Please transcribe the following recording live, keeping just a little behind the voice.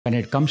When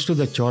it comes to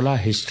the Chola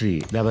history,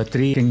 there were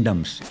three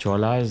kingdoms,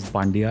 Cholas,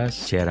 Pandyas,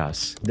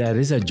 Cheras. There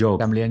is a joke,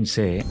 Tamilians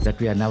say, that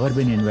we have never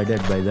been invaded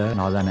by the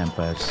northern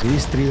empires.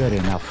 These three were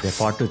enough. They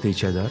fought with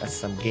each other. That's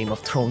some Game of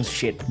Thrones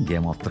shit.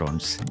 Game of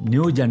Thrones.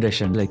 New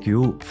generation like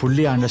you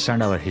fully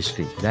understand our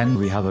history. Then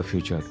we have a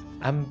future.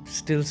 I'm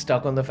still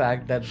stuck on the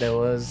fact that there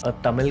was a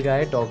Tamil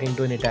guy talking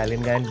to an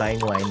Italian guy and buying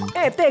wine.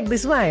 Hey, take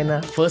this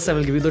wine. First, I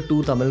will give you the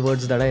two Tamil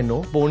words that I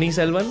know. Poni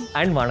Selvan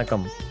and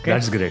Vanakkam. Okay?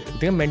 That's great. I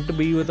think I'm meant to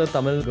be with a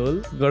Tamil girl.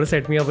 You gotta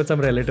set me up with some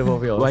relative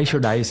of yours. Why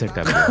should I set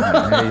up?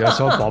 You're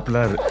so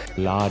popular.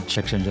 Large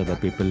sections of the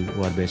people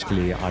who are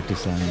basically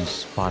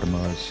artisans,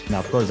 farmers. And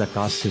of course, the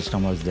caste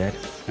system was there.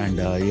 And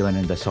even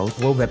in the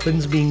south. Were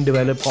weapons being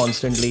developed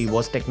constantly?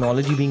 Was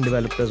technology being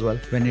developed as well?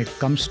 When it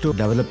comes to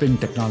developing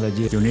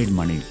technology, you need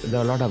money. There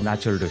are a lot of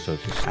natural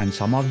resources. And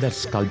some of their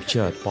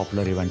sculpture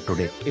popular even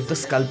today. If the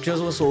sculptures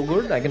were so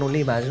good, I can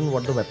only imagine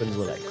what the weapons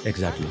were like.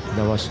 Exactly.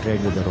 There was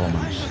trade with the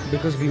Romans.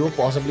 Because we were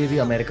possibly the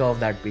America of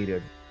that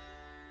period.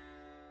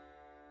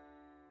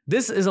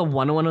 This is a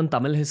 101 on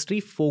Tamil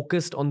history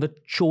focused on the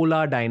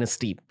Chola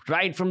Dynasty.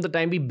 Right from the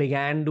time we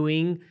began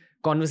doing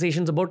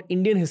conversations about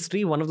Indian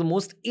history, one of the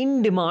most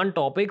in-demand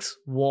topics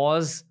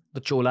was the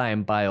Chola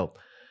Empire.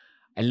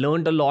 I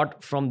learned a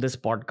lot from this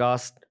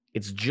podcast.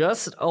 It's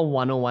just a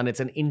 101. It's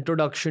an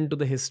introduction to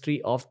the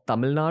history of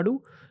Tamil Nadu.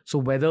 So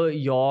whether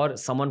you're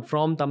someone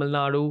from Tamil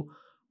Nadu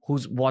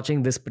who's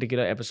watching this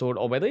particular episode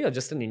or whether you're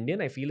just an Indian,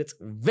 I feel it's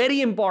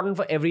very important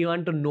for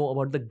everyone to know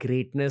about the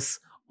greatness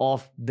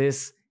of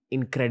this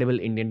incredible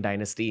Indian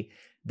dynasty.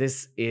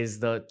 This is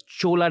the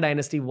Chola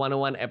Dynasty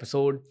 101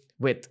 episode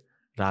with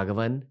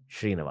Raghavan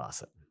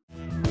Srinivasan.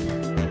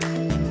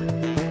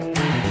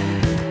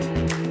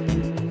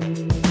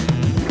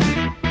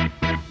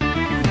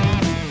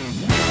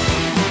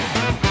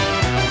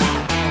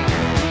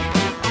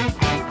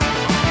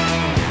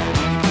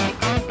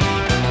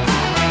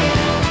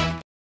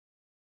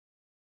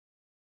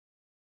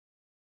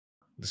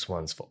 This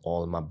one's for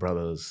all my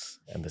brothers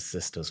and the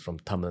sisters from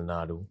Tamil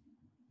Nadu.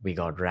 We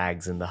got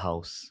Rags in the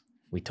house.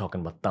 We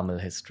talking about Tamil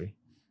history.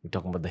 We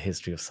talking about the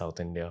history of South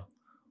India.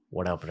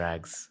 What up,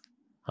 Rags?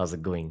 How's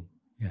it going?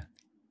 Yeah.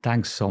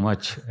 Thanks so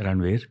much,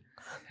 Ranveer.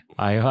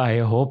 I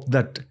hope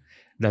that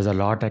there's a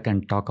lot I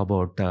can talk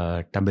about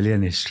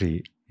Tamilian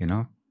history,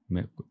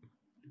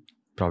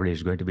 Probably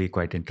it's going to be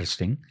quite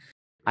interesting.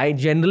 I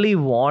generally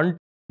want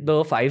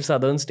the 5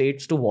 southern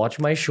states to watch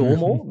my show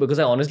more because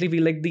I honestly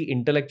feel like the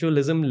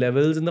intellectualism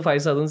levels in the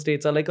 5 southern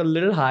states are like a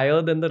little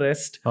higher than the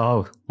rest.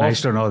 Oh, nice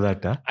to know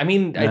that. Huh? I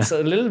mean, it's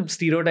a little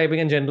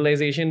stereotyping and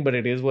generalization, but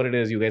it is what it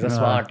is. You guys are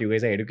smart. You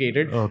guys are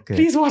educated. Okay.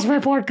 Please watch my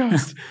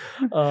podcast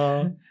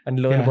and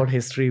learn about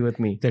history with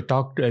me. They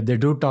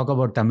do talk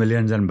about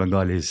Tamilians and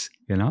Bengalis,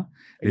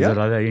 These are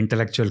other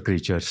intellectual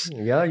creatures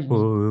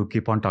who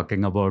keep on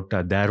talking about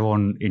their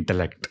own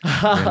intellect.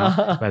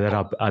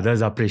 Whether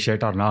others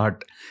appreciate or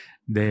not,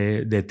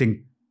 they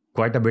think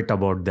quite a bit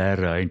about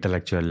their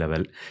intellectual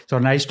level. So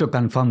nice to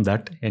confirm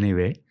that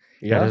anyway.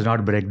 Yeah. That does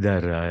not break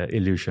their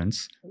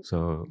illusions.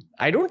 So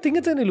I don't think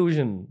it's an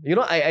illusion.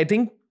 I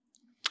think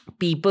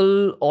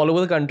people all over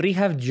the country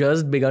have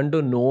just begun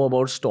to know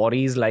about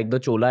stories like the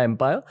Chola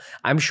Empire.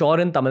 I'm sure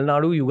in Tamil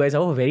Nadu, you guys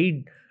have a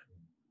very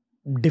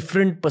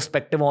different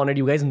perspective on it.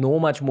 You guys know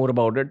much more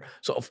about it.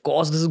 So of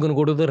course, this is going to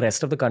go to the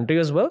rest of the country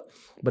as well.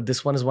 But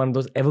this one is one of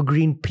those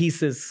evergreen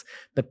pieces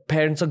that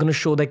parents are going to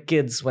show their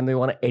kids when they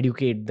want to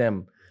educate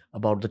them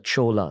about the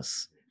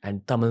Cholas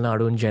and Tamil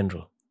Nadu in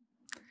general.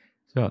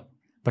 So,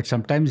 but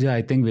sometimes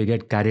I think we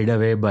get carried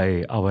away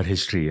by our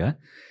history. Yeah?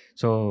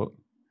 So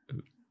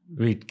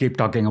we keep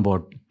talking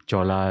about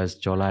Cholas,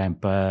 Chola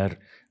Empire,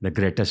 the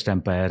greatest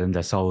empire in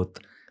the south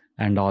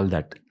and all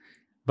that.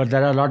 But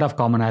there are a lot of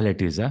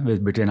commonalities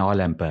between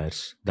all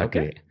empires that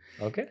way.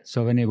 Okay.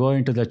 So when you go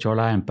into the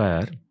Chola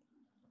Empire,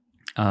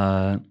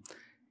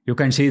 you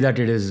can see that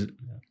it is,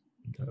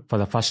 for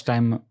the first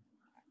time,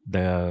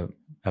 a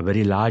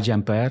very large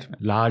empire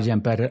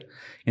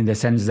in the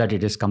sense that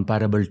it is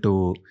comparable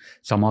to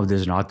some of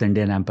these North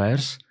Indian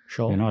empires.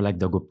 Sure. Like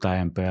the Gupta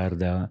Empire.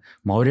 The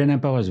Mauryan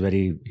Empire was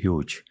very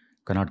huge.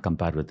 Cannot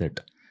compare with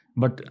it.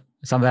 But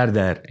somewhere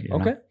there.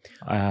 Okay.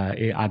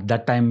 At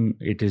that time,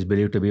 it is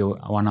believed to be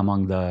one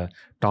among the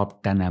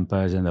top 10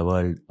 empires in the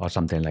world or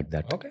something like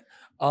that. Okay.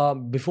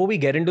 Before we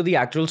get into the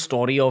actual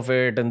story of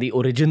it and the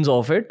origins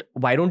of it,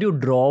 why don't you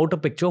draw out a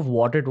picture of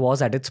what it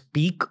was at its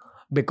peak?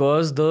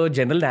 Because the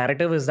general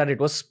narrative is that it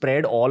was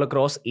spread all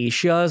across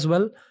Asia as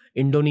well.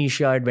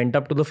 Indonesia, it went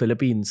up to the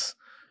Philippines.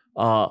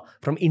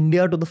 From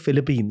India to the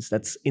Philippines.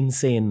 That's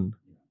insane.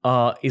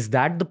 Is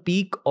that the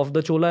peak of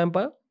the Chola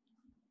Empire?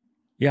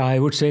 Yeah, I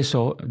would say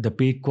so. The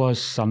peak was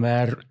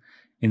somewhere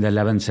in the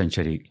 11th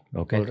century.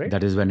 Okay, right.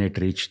 That is when it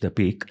reached the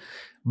peak.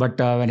 But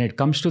when it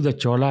comes to the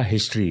Chola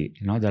history,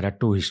 there are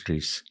two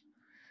histories.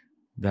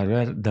 There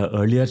were the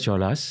earlier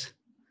Cholas,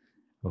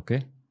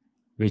 okay,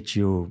 which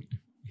you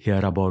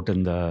hear about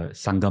in the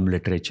Sangam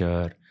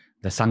literature,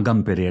 the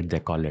Sangam period they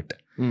call it.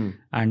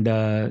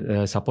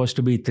 And supposed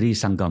to be 3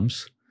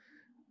 Sangams.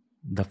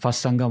 The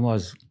first Sangam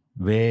was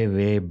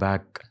way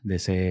back, they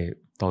say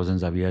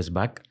thousands of years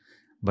back,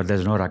 but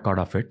there's no record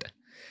of it.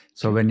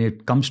 So when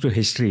it comes to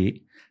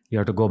history, you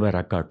have to go by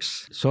records.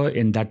 So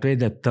in that way,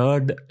 the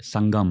third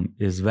Sangam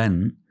is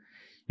when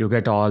you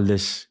get all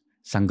this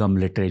Sangam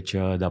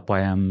literature, the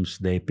poems,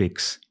 the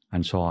epics,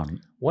 and so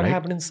on. What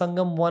happened in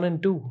Sangam 1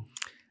 and 2?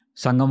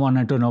 Sangam 1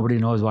 and 2, nobody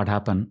knows what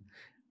happened.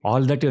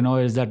 All that you know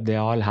is that they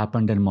all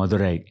happened in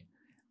Madurai.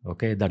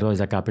 Okay, that was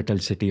the capital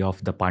city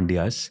of the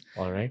Pandyas.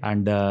 All right.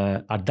 And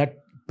at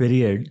that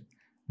period,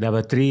 there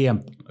were three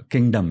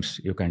kingdoms,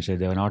 you can say.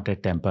 They were not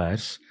yet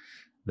empires.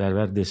 There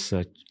were this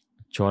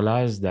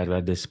Cholas, there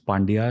were this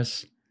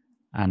Pandyas,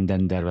 and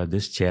then there were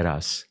this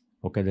Cheras.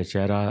 Okay, the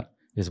Chera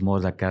is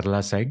more the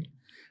Kerala side.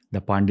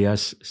 The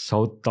Pandyas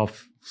south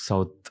of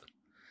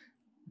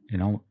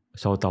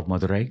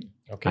Madurai,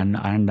 okay, and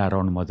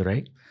around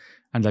Madurai.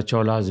 And the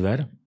Cholas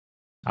were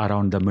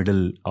around the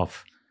middle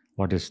of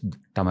what is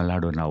Tamil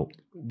Nadu now.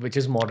 Which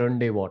is modern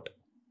day what?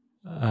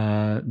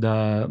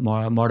 The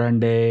modern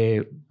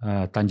day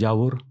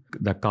Tanjavur,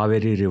 the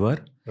Kaveri River,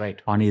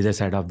 right, on either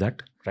side of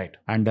that, right,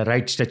 and the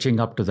right stretching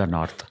up to the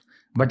north.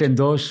 But in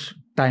those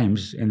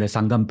times, in the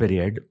Sangam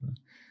period,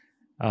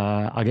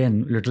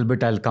 again, little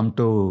bit I'll come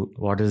to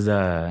what is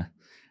the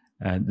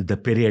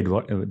period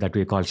that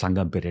we call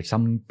Sangam period.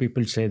 Some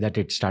people say that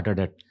it started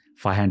at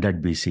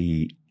 500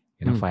 BCE,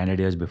 500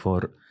 years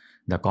before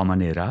the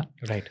Common Era.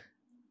 Right.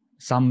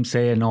 Some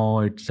say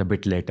no, it's a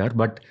bit later,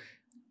 but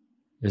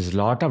there's a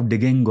lot of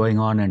digging going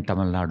on in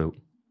Tamil Nadu,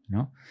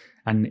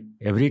 and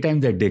every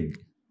time they dig,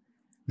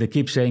 they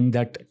keep saying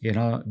that,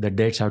 the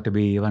dates have to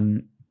be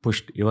even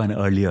pushed even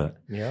earlier.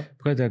 Yeah.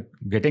 Because they're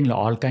getting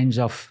all kinds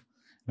of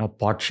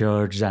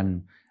potsherds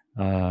and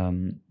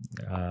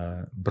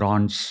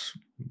bronze,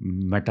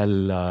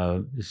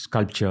 metal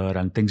sculpture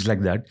and things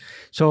like that.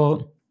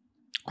 So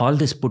all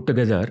this put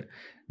together,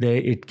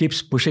 it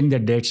keeps pushing the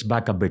dates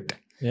back a bit.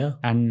 Yeah.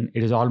 And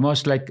it is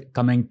almost like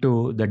coming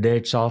to the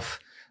dates of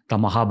the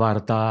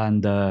Mahabharata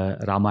and the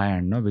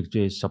Ramayana, which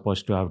is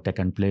supposed to have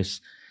taken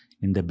place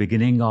in the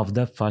beginning of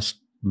the first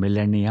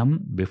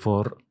millennium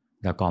before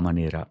the Common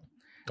Era.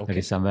 Okay. That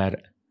is somewhere,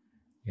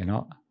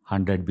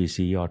 100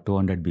 BCE or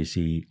 200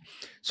 BCE.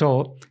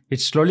 So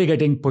it's slowly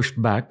getting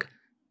pushed back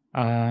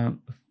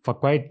for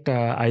quite,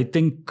 I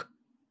think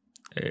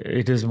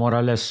it is more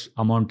or less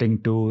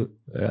amounting to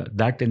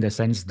that, in the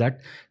sense that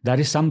there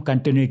is some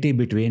continuity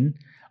between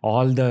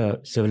all the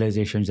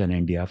civilizations in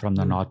India from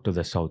the north to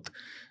the south.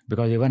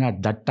 Because even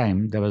at that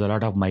time, there was a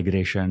lot of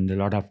migration, a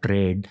lot of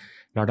trade,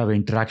 a lot of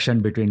interaction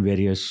between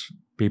various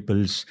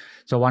peoples.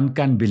 So one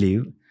can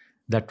believe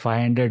that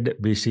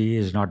 500 BC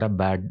is not a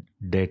bad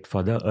date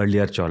for the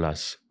earlier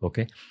Cholas.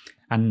 Okay.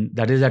 And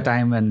that is the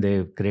time when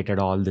they created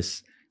all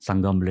this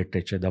Sangam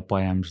literature, the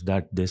poems,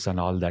 this and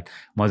all that.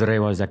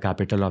 Madurai was the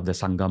capital of the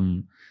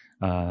Sangam,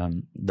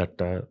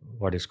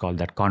 what is called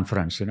that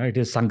conference. It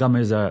is Sangam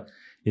is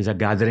a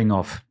gathering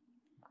of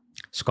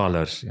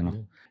scholars.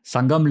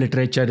 Sangam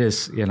literature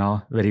is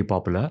very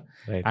popular.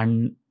 Right.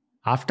 And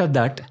after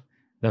that,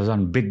 there was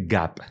one big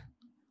gap.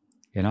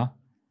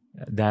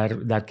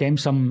 There came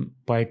some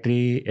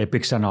poetry,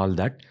 epics and all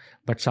that.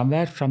 But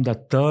somewhere from the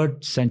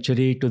 3rd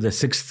century to the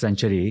 6th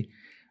century,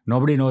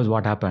 nobody knows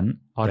what happened,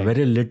 or right,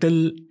 very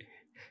little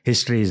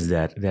history is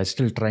there. They are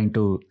still trying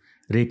to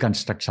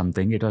reconstruct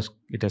something.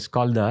 It is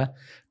called the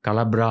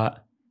Kalabra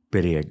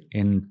period.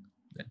 In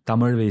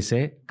Tamil we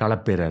say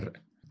Kalappirar.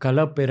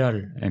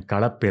 Kalappiral.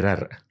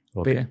 Kalappirar.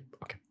 Okay.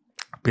 Okay.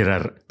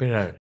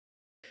 Pirar.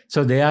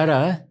 So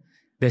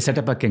they set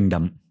up a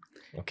kingdom.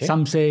 Okay.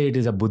 Some say it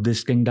is a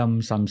Buddhist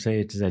kingdom. Some say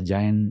it is a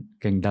Jain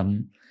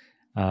kingdom.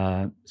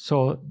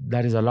 So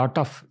there is a lot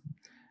of,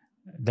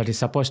 that is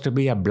supposed to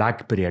be a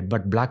black period,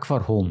 but black for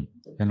whom?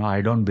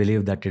 I don't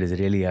believe that it is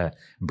really a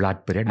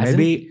black period.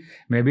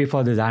 Maybe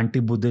for this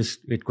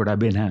anti-Buddhist, it could have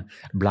been a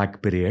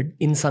black period.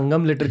 In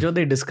Sangam literature,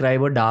 they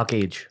describe a dark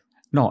age.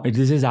 No,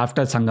 this is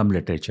after Sangam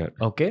literature.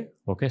 Okay.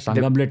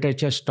 Sangam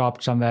literature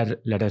stopped somewhere,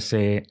 let us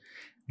say,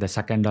 the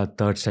 2nd or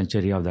 3rd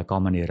century of the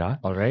Common Era.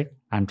 All right.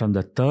 And from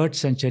the 3rd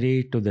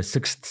century to the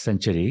 6th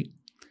century,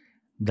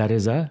 there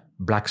is a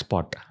black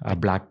spot, a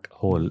black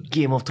hole.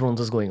 Game of Thrones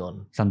is going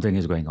on. Something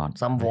is going on.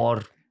 Some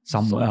war.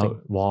 Some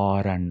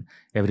war, and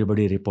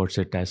everybody reports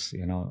it as,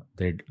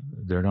 they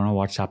don't know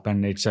what's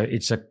happened. It's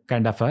a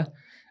kind of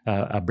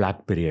a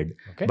black period.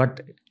 Okay.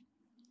 But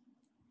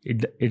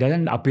it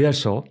doesn't appear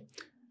so,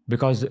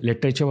 because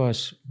literature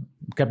was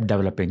kept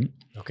developing.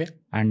 Okay.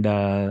 And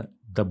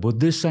the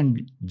Buddhists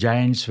and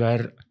Jains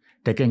were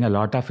taking a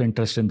lot of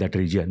interest in that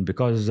region,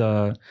 because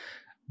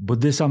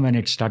Buddhism, when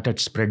it started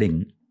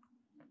spreading,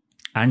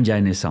 and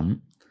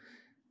Jainism,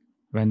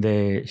 when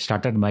they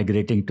started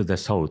migrating to the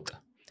south,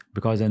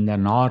 because in the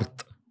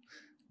north,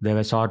 they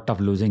were sort of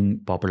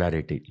losing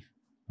popularity.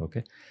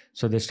 Okay.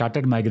 So they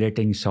started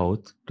migrating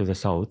to the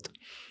south,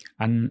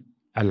 and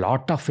a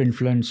lot of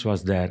influence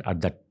was there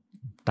at that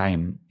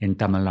time in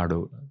Tamil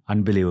Nadu.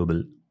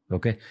 Unbelievable.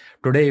 Okay.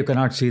 Today, you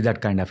cannot see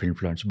that kind of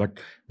influence, but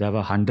there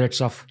were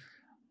hundreds of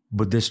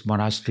Buddhist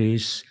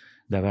monasteries.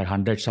 There were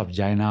hundreds of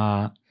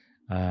Jaina,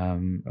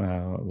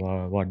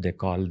 what they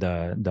call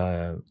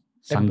the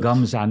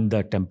Sangams and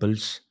the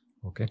temples.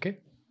 Okay.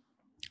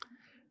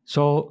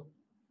 So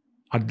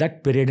at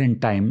that period in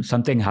time,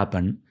 something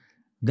happened.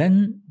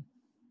 Then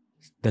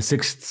the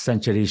 6th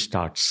century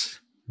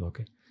starts.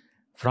 Okay.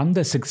 From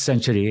the 6th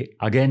century,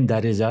 again,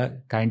 there is a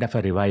kind of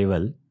a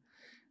revival.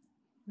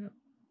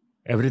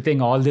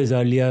 Everything, all these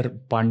earlier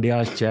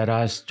Pandyas,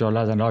 Cheras,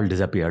 Cholas and all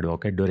disappeared,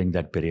 okay, during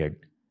that period.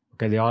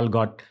 Okay, they all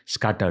got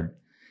scattered.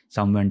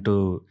 Some went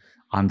to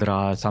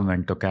Andhra, some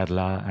went to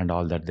Kerala and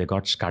all that. They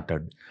got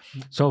scattered.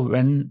 So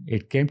when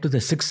it came to the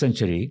 6th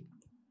century,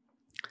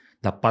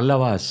 the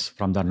Pallavas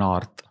from the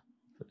north,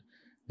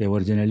 they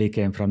originally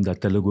came from the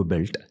Telugu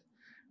belt.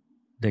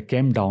 They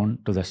came down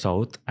to the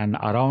south and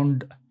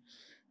around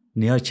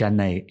near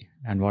Chennai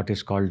and what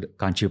is called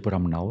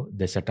Kanchipuram now,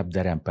 they set up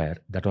their empire.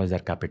 That was their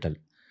capital.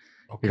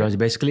 Okay. It was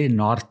basically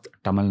North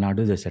Tamil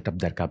Nadu. They set up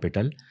their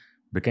capital,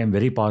 became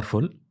very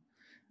powerful,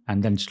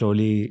 and then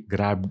slowly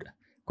grabbed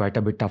quite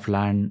a bit of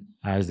land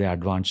as they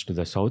advanced to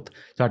the south.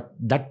 So at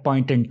that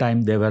point in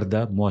time, they were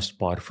the most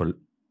powerful.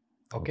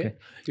 Okay.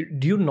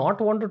 Do you not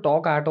want to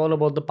talk at all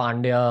about the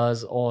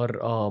Pandyas or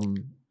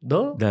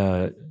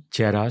the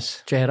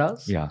Cheras?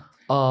 Cheras? Yeah.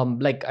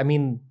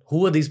 Who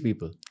were these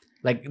people?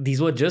 Like,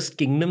 these were just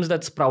kingdoms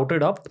that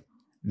sprouted up?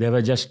 They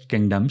were just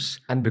kingdoms.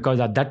 And because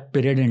at that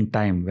period in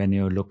time, when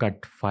you look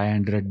at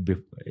 500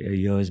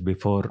 years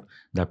before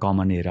the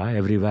Common Era,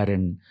 everywhere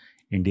in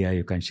India,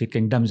 you can see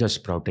kingdoms are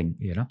sprouting,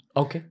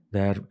 Okay.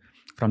 There,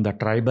 from the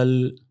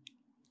tribal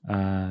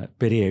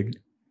period,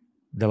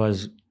 there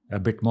was a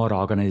bit more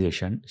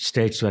organization.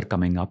 States were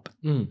coming up.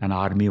 An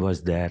army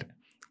was there,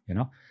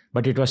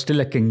 But it was still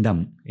a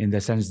kingdom in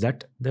the sense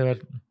that they were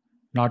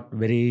not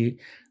the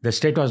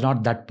state was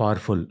not that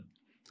powerful.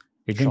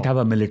 It didn't have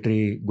a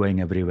military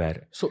going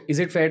everywhere. So is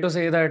it fair to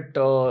say that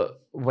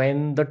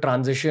when the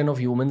transition of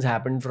humans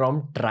happened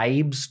from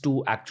tribes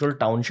to actual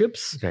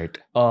townships, right?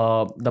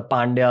 The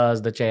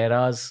Pandyas, the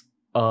Cheras,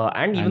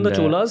 and even the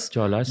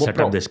Cholas set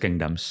up these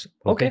kingdoms.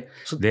 Okay.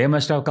 So they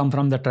must have come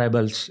from the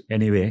tribals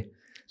anyway.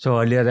 So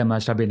earlier there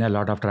must have been a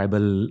lot of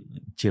tribal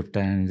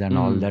chieftains and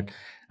all that.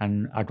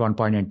 And at one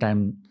point in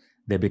time,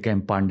 they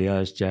became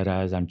Pandyas,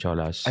 Cheras and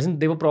Cholas. I think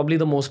they were probably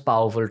the most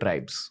powerful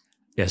tribes.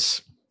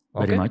 Yes.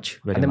 Very much.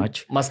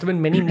 Must have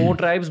been many more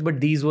tribes, but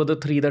these were the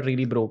 3 that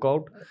really broke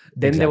out.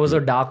 Then there was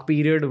a dark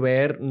period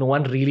where no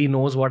one really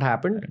knows what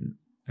happened.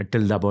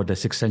 Till about the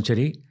 6th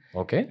century.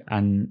 Okay.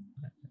 And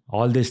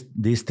all these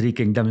 3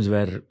 kingdoms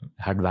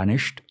had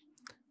vanished.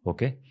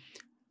 Okay.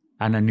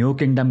 And a new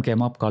kingdom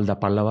came up called the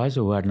Pallavas,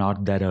 who were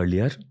not there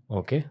earlier.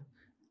 Okay.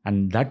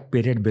 And that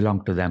period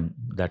belonged to them.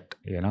 That,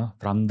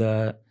 from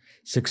the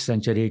 6th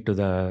century to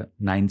the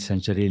 9th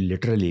century,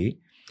 literally,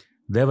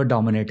 they were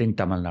dominating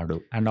Tamil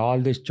Nadu. And all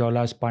these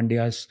Cholas,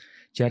 Pandyas,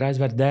 Cheras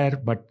were there,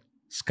 but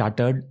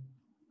scattered.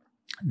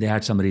 They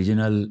had some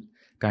regional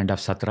kind of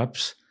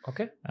satraps.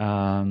 Okay.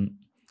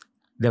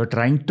 They were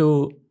trying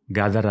to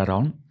gather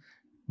around,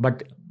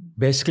 but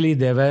basically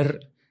they were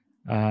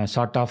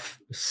sort of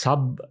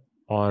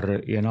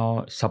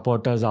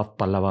supporters of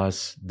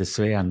Pallavas this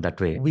way and that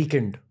way.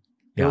 Weakened.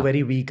 They were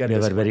very weak. They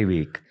were very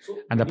weak.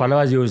 And the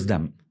Pallavas used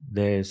them.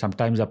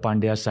 Sometimes the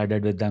Pandyas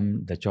sided with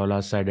them, the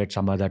Cholas sided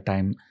some other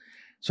time.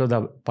 So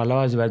the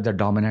Pallavas were the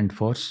dominant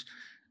force.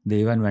 They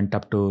even went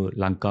up to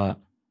Lanka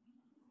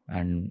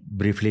and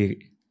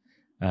briefly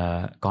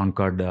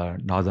conquered the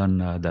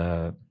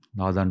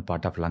northern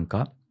part of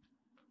Lanka.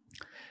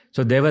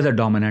 So they were the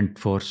dominant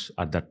force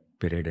at that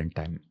period in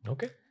time.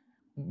 Okay.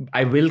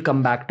 I will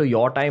come back to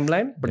your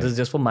timeline, but this is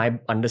just for my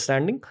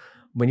understanding.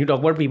 When you talk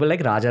about people like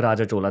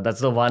Rajaraja Chola,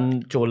 that's the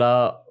one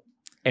Chola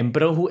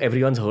emperor who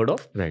everyone's heard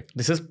of. Right.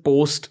 This is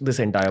post this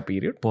entire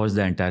period. Post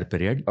the entire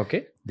period.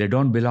 Okay. They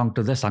don't belong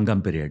to the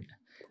Sangam period.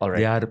 All right.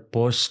 They are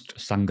post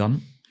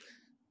Sangam,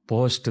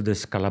 post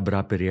this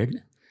Kalabra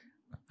period.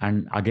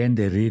 And again,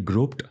 they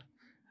regrouped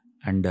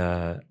and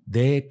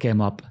they came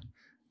up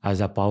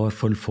as a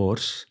powerful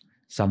force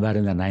somewhere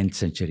in the 9th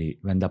century.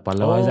 When the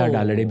Pallavas had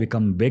already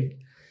become big,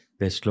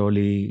 they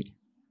slowly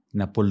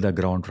pulled the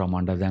ground from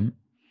under them.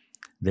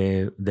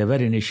 They were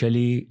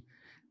initially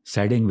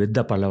siding with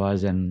the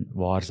Pallavas in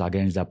wars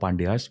against the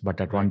Pandyas, but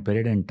at one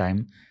period in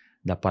time,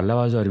 the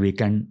Pallavas were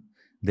weakened.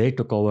 They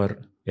took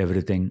over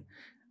everything.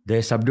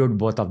 They subdued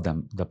both of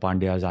them, the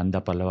Pandyas and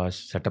the Pallavas,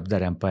 set up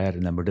their empire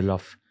in the middle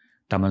of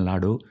Tamil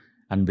Nadu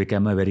and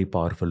became a very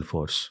powerful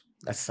force.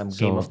 That's some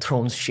Game of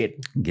Thrones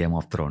shit. Game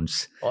of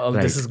Thrones. All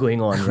this is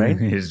going on, right?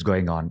 It's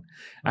going on.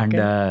 Okay.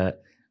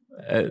 And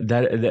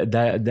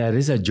there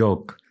is a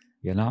joke,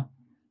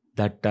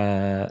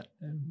 that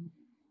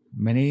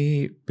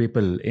many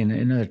people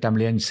in the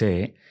Tamilians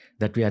say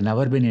that we have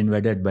never been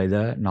invaded by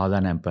the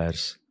northern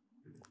empires.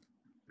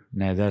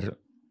 Neither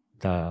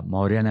the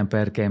Mauryan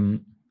Empire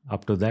came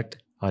up to that,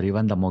 or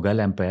even the Mughal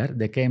Empire.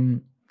 They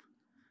came,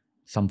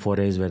 some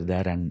forays were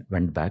there and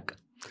went back.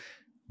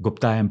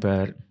 Gupta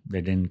Empire,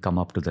 they didn't come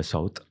up to the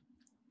south.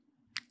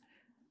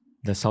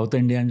 The South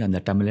Indians and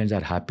the Tamilians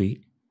are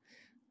happy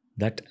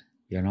that,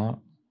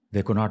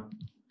 they could not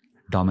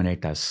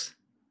dominate us.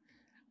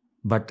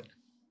 But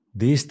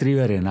these 3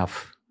 were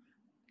enough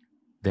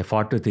They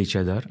fought with each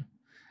other.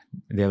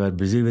 They were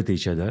busy with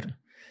each other.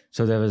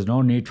 So there was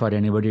no need for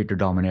anybody to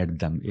dominate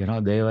them.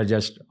 They were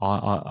just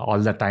all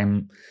the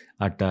time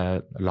at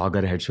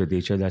loggerheads with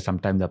each other.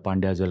 Sometimes the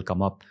Pandyas will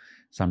come up.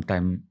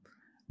 Sometimes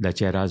the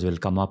Cheras will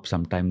come up.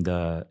 Sometimes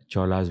the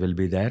Cholas will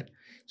be there.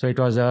 So it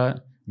was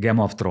a Game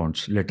of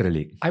Thrones,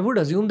 literally. I would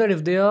assume that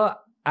if they are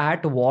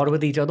at war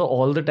with each other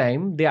all the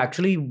time, they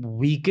actually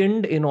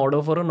weakened in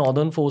order for a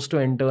northern force to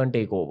enter and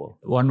take over.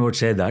 One would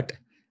say that.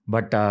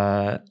 But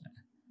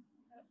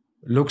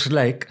looks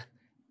like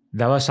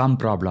there was some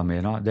problem,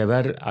 They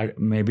were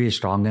maybe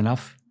strong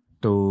enough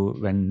to,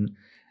 when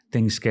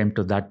things came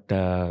to that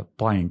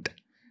point,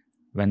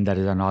 when there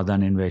is a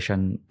northern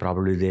invasion,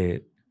 probably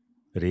they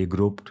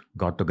regrouped,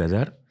 got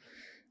together,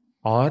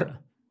 or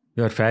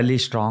they were fairly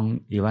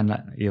strong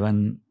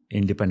even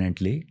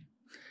independently.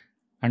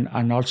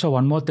 And also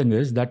one more thing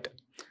is that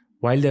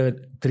while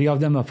three of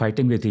them are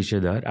fighting with each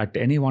other, at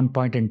any one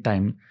point in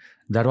time,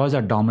 there was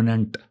a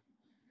dominant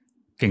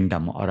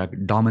kingdom or a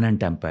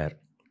dominant empire.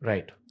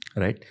 Right.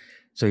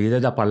 So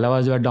either the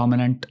Pallavas were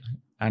dominant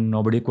and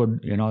nobody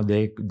could,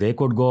 they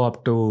could go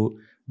up to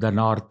the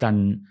north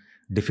and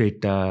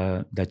defeat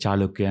the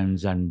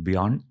Chalukyans and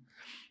beyond.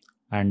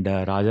 And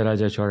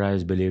Rajaraja Chola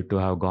is believed to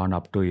have gone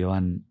up to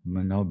even,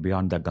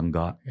 beyond the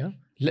Ganga. Yeah.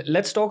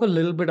 Let's talk a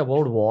little bit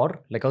about war,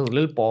 like a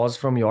little pause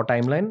from your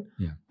timeline.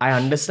 Yeah. I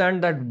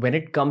understand that when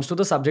it comes to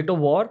the subject of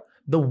war,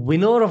 the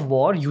winner of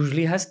war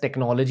usually has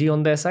technology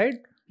on their side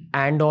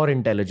and or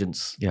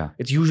intelligence. Yeah.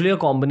 It's usually a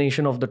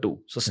combination of the two.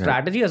 So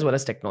strategy as well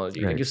as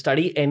technology. Right. Like you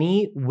study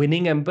any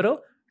winning emperor,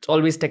 it's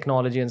always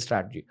technology and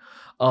strategy.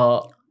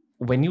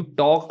 When you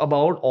talk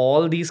about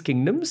all these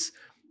kingdoms,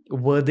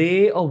 were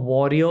they a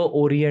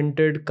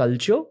warrior-oriented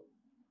culture?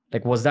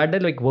 Like, was that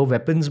like, were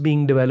weapons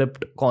being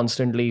developed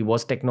constantly?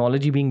 Was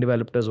technology being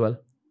developed as well?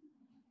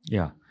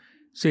 Yeah.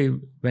 See,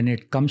 when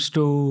it comes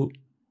to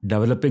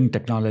developing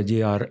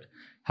technology or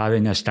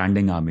having a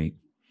standing army,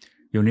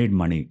 you need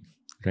money,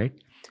 right?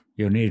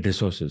 You need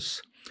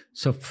resources.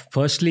 So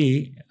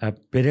firstly, a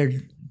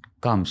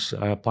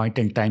point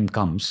in time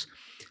comes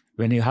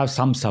when you have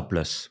some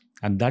surplus,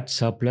 and that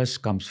surplus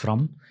comes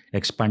from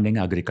expanding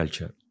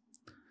agriculture.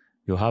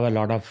 You have a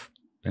lot of,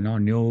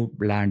 new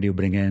land you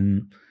bring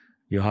in,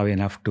 you have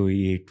enough to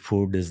eat,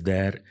 food is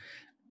there,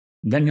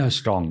 then you're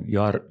strong,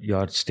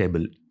 you're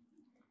stable.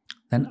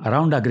 Then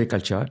around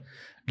agriculture,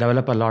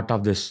 develop a lot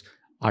of this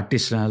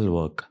artisanal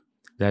work.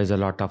 There's a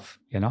lot of,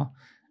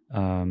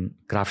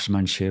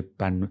 craftsmanship,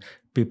 and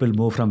people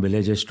move from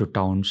villages to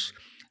towns.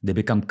 They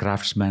become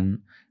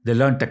craftsmen. They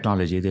learn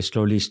technology. They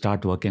slowly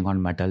start working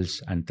on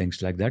metals and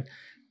things like that.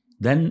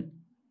 Then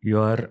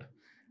your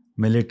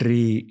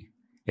military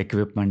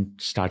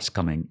equipment starts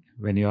coming.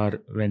 When you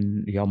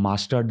have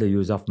mastered the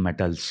use of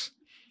metals,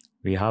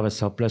 we have a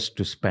surplus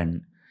to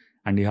spend,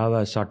 and you have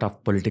a sort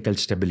of political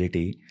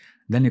stability,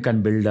 then you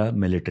can build a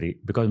military,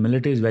 because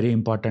military is very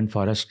important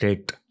for a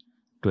state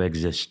to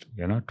exist,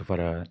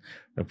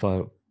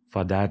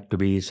 for that to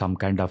be some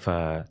kind of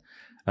a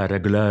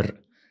regular,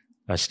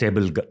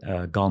 stable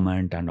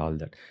government and all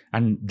that.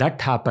 And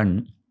that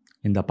happened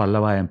in the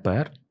Pallava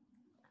Empire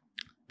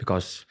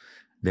because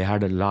they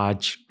had a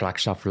large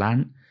tracts of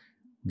land.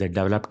 They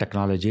developed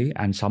technology,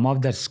 and some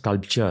of their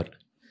sculpture,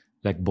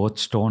 like both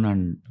stone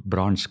and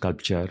bronze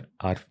sculpture,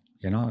 are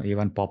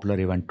even popular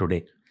even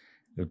today.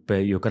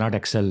 You cannot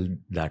excel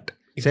that.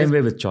 Same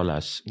way with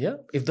Cholas. Yeah.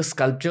 If the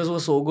sculptures were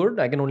so good,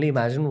 I can only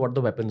imagine what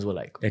the weapons were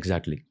like.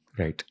 Exactly.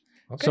 Right.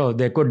 Okay. So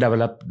they could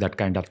develop that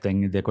kind of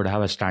thing. They could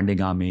have a standing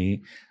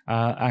army,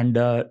 and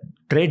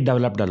trade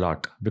developed a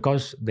lot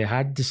because they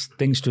had these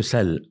things to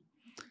sell.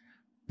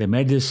 They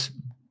made these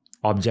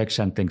objects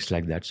and things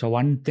like that. So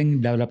one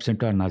thing develops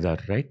into another,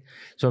 right?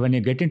 So when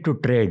you get into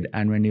trade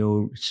and when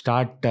you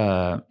start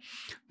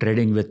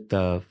trading with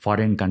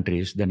foreign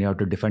countries, then you have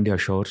to defend your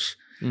shores.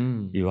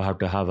 You have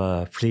to have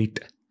a fleet.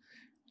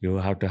 You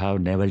have to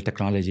have naval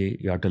technology.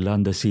 You have to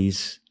learn the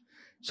seas.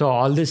 So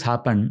all this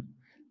happened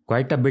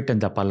quite a bit in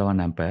the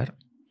Pallavan Empire.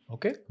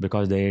 Okay.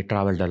 Because they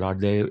traveled a lot.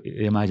 They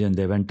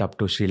went up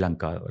to Sri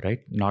Lanka, right?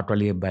 Not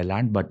only by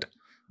land, but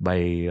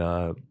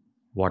by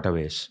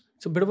waterways.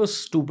 It's a bit of a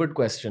stupid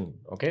question,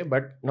 okay?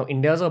 But now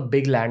India's a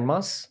big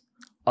landmass.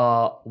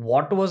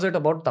 What was it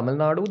about Tamil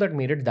Nadu that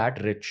made it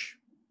that rich?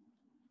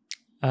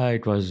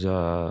 It was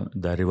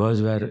the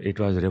rivers where it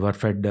was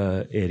river-fed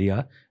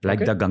area,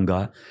 like the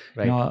Ganga.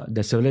 Right.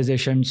 The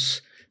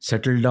civilizations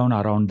settled down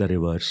around the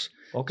rivers.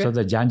 Okay. So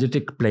the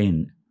Gangetic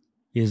Plain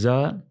is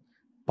a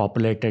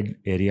populated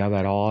area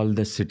where all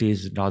the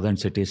cities, northern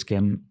cities,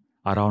 came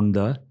around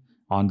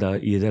on the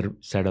either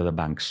side of the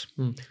banks.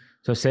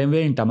 So same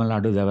way in Tamil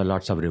Nadu, there were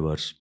lots of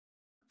rivers,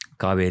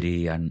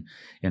 Kaveri, and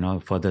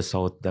further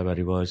south there were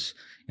rivers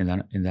in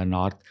the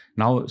north.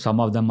 Now some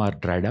of them are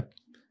dried up,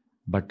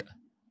 but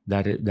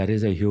there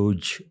is a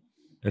huge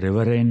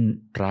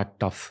riverine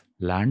tract of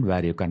land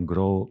where you can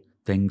grow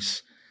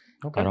things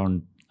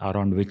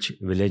around which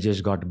villages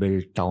got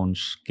built,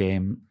 towns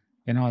came,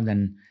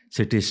 then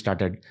cities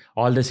started.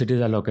 All the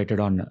cities are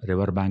located on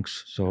river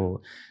banks.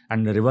 So,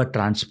 and the river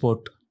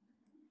transport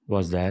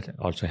was there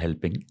also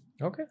helping.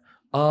 Okay.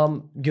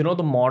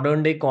 The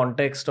modern day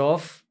context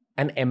of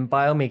an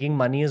empire making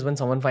money is when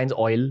someone finds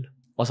oil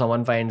or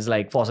someone finds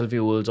like fossil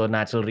fuels or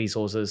natural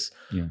resources.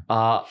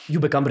 Yeah. You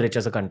become rich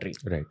as a country.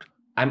 Right.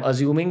 I'm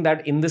assuming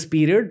that in this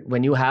period,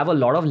 when you have a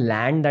lot of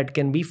land that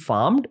can be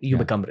farmed, you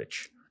become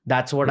rich.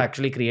 That's what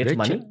actually creates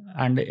money.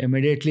 And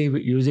immediately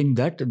using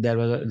that, there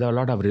were a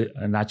lot of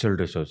natural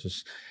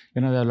resources.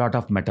 There are a lot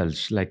of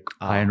metals, like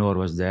iron ore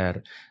was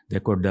there. They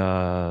could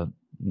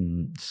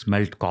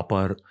smelt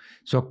copper.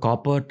 So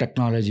copper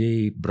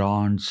technology,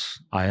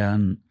 bronze,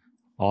 iron,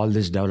 all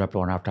this developed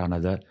one after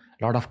another.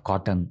 A lot of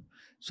cotton.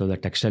 So the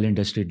textile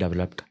industry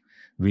developed.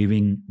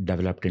 Weaving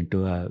developed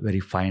into a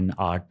very fine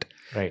art.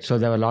 Right. So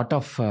there were a lot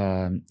of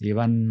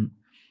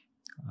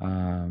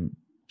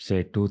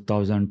say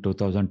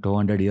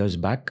 2,200 years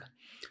back,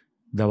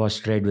 there was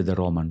trade with the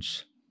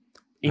Romans.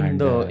 In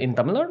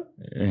Tamil Nadu?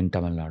 In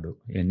Tamil Nadu,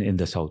 in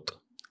the south.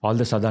 All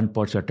the southern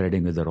ports were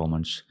trading with the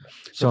Romans.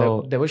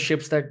 So there were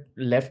ships that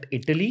left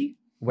Italy,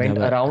 went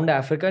around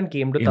Africa and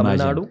came to Tamil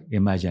Nadu?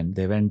 Imagine,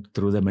 they went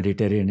through the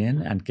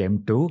Mediterranean and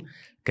came to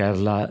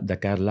Kerala, the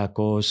Kerala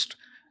coast,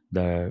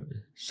 the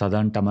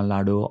southern Tamil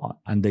Nadu,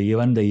 and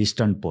even the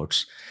eastern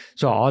ports.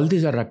 So all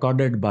these are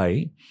recorded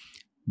by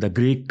the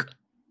Greek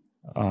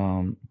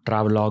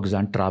travelogues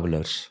and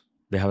travelers.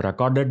 They have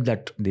recorded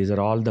that these are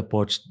all the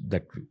ports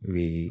that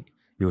we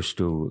used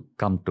to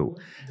come to.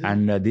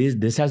 And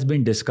this has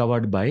been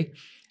discovered by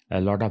a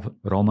lot of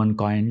Roman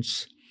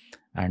coins.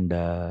 And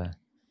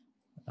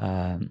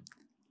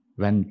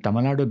when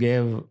Tamil Nadu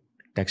gave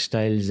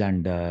textiles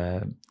and,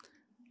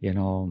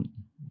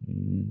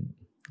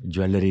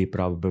 jewelry,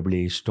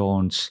 probably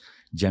stones,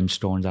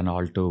 gemstones and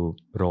all to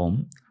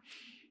Rome,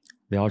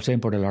 they also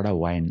import a lot of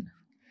wine.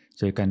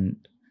 So you can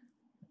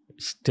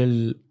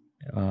still,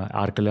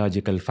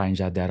 archaeological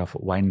finds are there of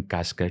wine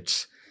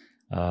caskets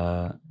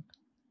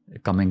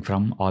coming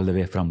from all the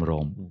way from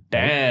Rome.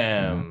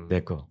 Damn.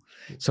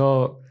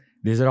 So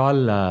these are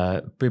all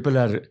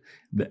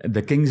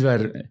the kings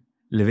were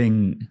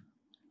living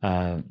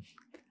a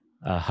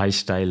high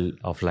style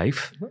of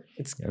life.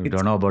 We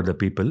don't know about the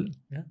people.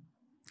 Yeah.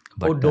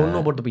 But, don't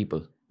know about the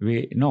people.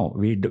 We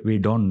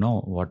don't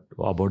know what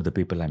about the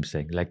people. I'm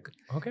saying, like,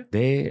 okay,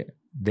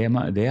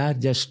 they are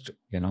just,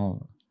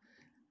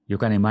 you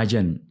can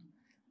imagine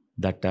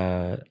that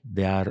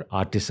they are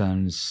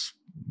artisans,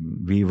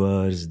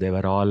 weavers. They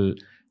were all,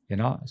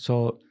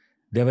 so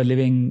they were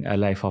living a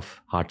life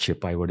of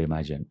hardship, I would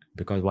imagine,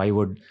 because why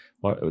would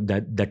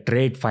the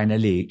trade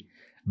finally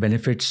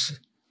benefits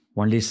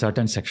only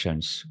certain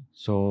sections.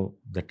 So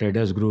the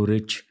traders grew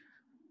rich,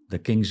 the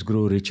kings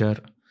grew richer.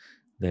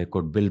 They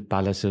could build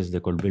palaces, they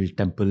could build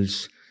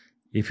temples.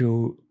 If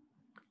you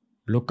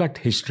look at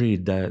history,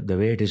 the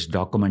way it is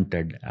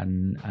documented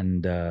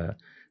and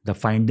the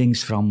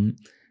findings from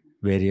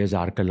various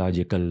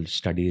archaeological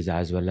studies,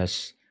 as well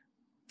as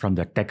from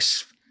the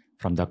texts,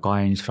 from the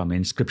coins, from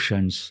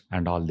inscriptions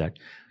and all that,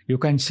 you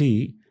can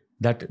see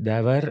that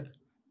there were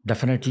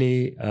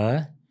definitely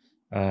a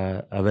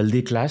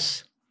wealthy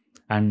class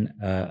and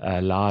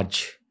a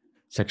large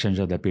sections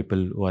of the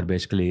people who are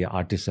basically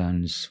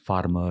artisans,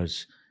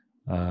 farmers,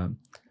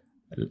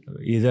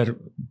 either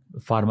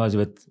farmers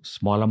with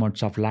small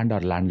amounts of land or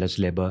landless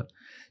labor.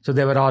 So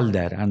they were all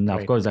there. And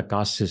of course, the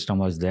caste system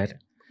was there.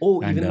 Oh,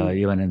 and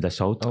even in the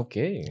south.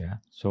 Okay. Yeah.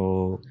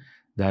 So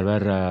there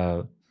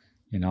were,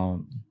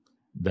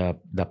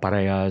 the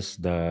pariahs,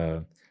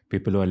 the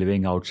people who are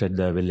living outside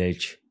the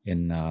village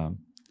in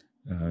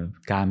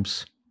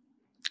camps.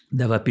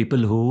 There were people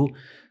who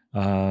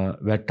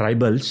were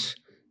tribals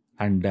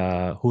and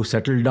who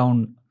settled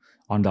down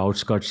on the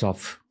outskirts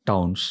of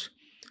towns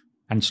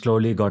and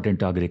slowly got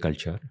into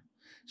agriculture.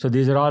 So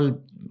these are all,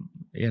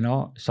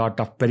 sort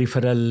of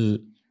peripheral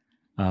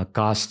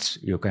castes,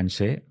 you can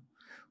say,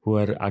 who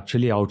are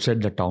actually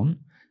outside the town.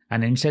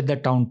 And inside the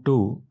town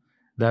too,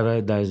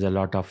 there is a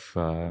lot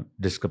of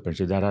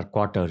discrepancy. There are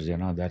quarters,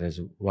 there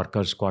is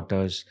workers'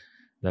 quarters,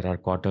 there are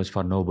quarters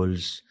for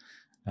nobles.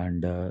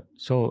 And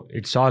so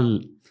it's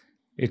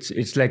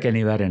like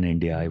anywhere in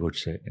India, I would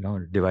say,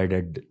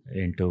 divided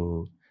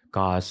into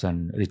castes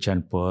and rich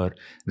and poor.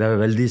 There are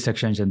wealthy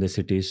sections in the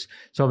cities.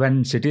 So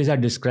when cities are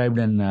described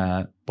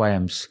in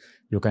poems,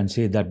 you can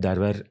see that there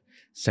were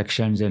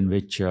sections in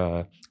which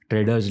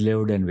traders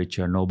lived, in which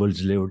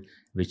nobles lived,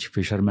 which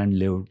fishermen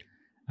lived,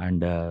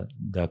 and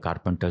the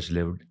carpenters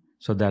lived.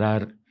 So there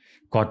are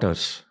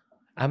quarters.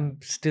 I'm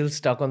still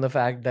stuck on the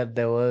fact that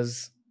there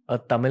was a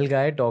Tamil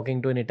guy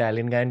talking to an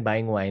Italian guy and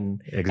buying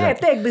wine.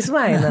 Exactly. Hey, take this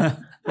wine.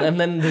 And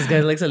then this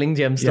guy's like selling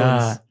gemstones.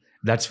 Yeah.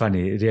 That's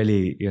funny,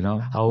 really,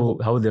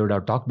 how they would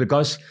have talked,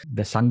 because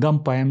the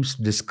Sangam poems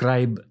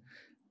describe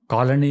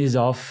colonies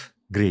of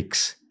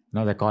Greeks.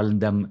 They call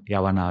them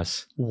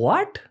Yavanas.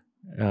 What?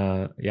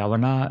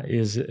 Yavana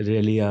is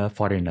really a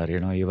foreigner,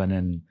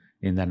 even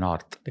in the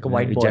north. Like a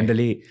white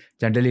boy.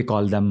 Generally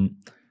call them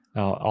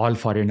all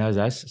foreigners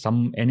as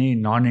any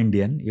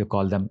non-Indian, you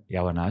call them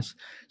Yavanas.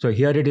 So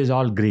here it is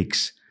all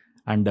Greeks,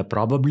 and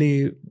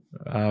probably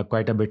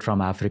quite a bit from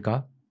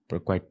Africa,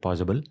 quite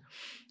possible.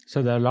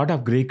 So there are a lot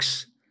of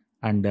Greeks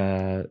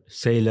and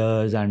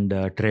sailors and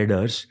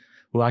traders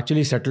who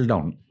actually settled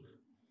down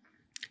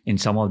in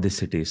some of these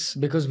cities.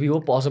 Because we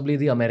were possibly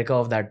the America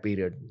of that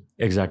period.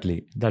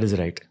 Exactly. That is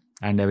right.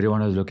 And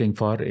everyone was looking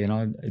for,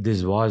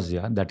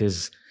 that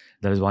is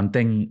one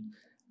thing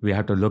we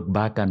have to look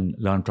back and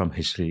learn from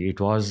history. It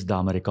was the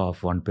America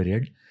of one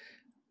period.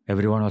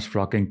 Everyone was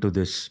flocking to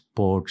these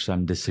ports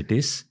and these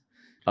cities.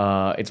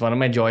 It's one of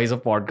my joys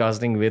of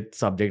podcasting with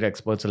subject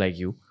experts like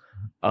you.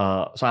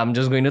 So I'm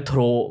just going to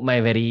throw my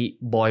very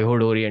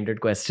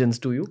boyhood-oriented questions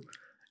to you.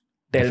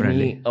 Tell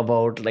me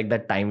about like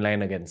that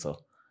timeline again, sir.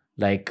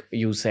 Like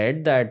you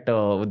said that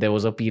there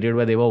was a period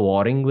where they were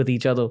warring with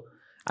each other,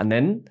 and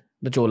then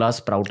the Cholas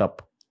sprout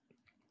up.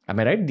 Am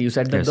I right? You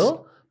said that the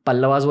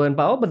Pallavas were in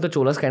power, but the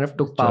Cholas kind of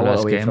took power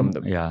away from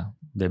them. Yeah,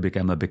 they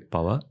became a big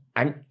power.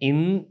 And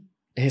in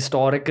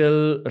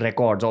historical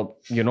records, or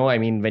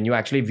when you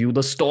actually view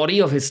the story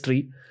of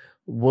history,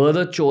 were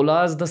the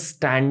Cholas the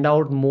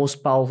standout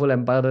most powerful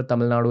empire that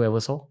Tamil Nadu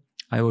ever saw?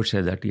 I would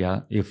say that,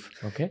 yeah.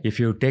 If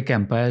you take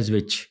empires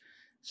which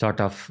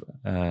sort of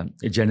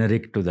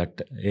generic to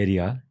that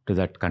area, to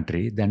that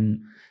country,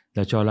 then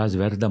the Cholas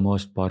were the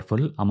most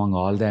powerful among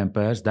all the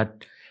empires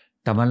that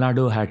Tamil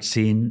Nadu had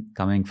seen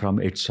coming from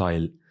its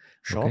soil.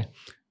 Sure. Okay?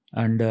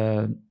 And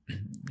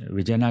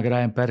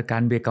Vijayanagara Empire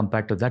can be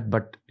compared to that,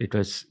 but it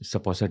was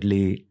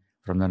supposedly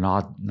from the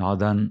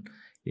northern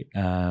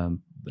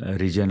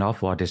region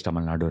of what is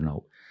Tamil Nadu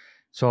now.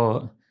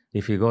 So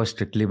if you go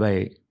strictly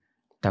by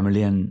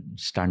Tamilian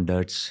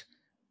standards,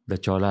 the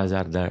Cholas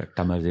are the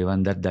Tamils.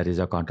 Even that there is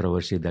a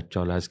controversy that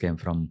Cholas came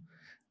from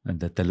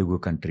the Telugu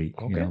country.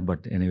 Okay.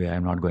 But anyway,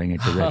 I'm not going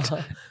into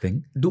that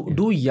thing.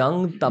 Do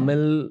young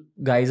Tamil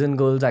guys and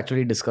girls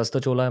actually discuss the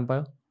Chola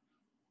Empire?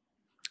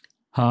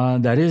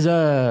 There's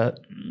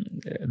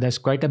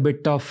quite a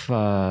bit of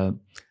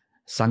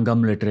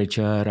Sangam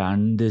literature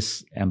and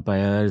these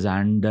empires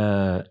and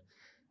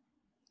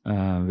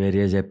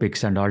various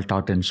epics and all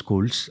taught in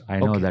schools. I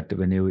know that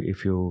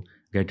if you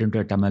get into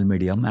a Tamil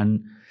medium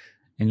and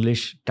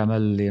English,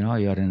 Tamil,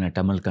 you're in a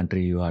Tamil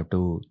country, you have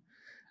to,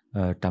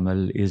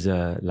 Tamil is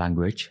a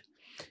language.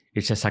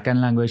 It's a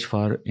second language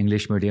for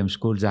English medium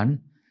schools and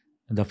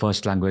the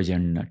first language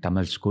in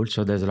Tamil schools.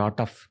 So there's a lot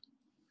of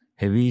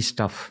heavy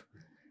stuff,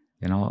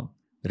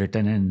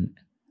 written in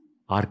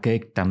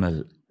archaic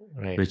Tamil,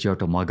 right, which you have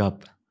to mug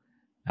up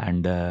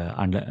and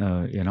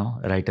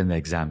write in the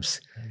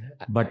exams.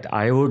 But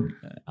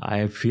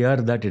I fear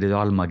that it is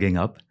all mugging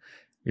up.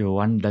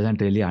 One doesn't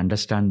really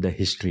understand the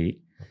history.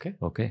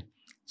 Okay.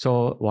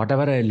 So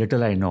whatever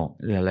little I know,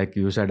 like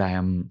you said, I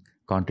am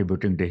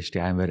contributing to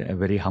history. I am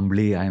very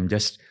humbly, I am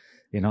just,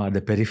 at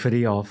the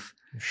periphery of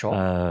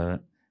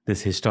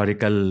this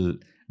historical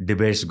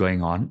debates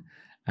going on.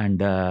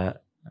 And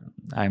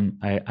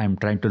I'm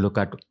trying to look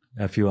at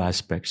a few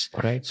aspects.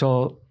 Right.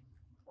 So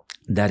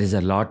there is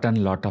a lot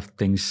of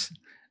things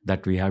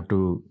that we have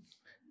to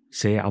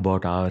say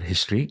about our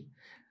history.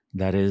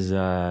 There is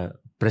a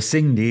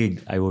pressing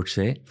need, I would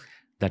say,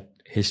 that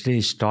history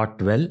is taught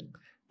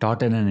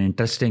in an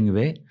interesting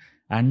way,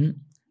 and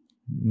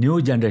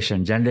new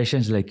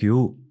generations like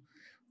you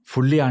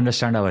fully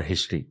understand our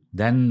history.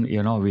 Then,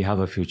 we have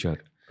a future.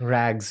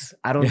 Rags.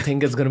 I don't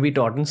think it's going to be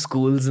taught in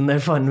schools in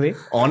that fun way.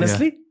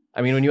 Honestly. Yeah.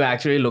 I mean, when you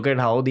actually look at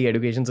how the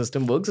education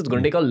system works, it's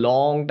going to take a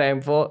long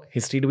time for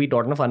history to be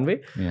taught in a fun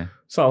way. Yeah.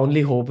 So our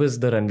only hope is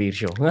the Ranveer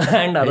Show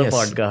and other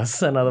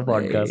podcasts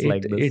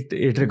like this.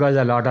 It requires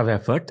a lot of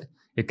effort.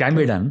 It can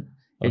be done.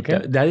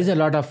 There is a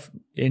lot of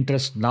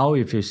interest now.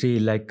 If you see,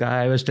 like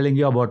I was telling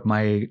you about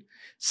my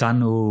son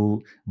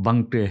who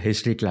bunked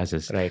history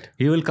classes. Right.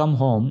 He will come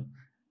home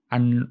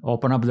and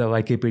open up the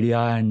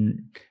Wikipedia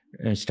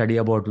and study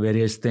about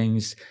various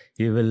things.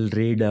 He will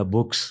read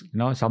books.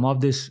 Some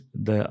of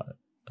the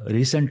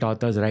recent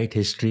authors write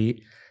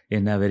history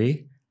in a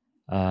very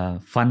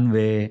fun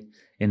way,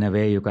 in a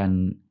way you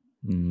can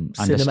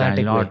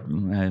understand.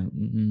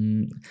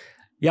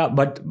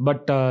 But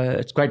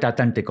it's quite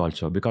authentic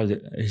also, because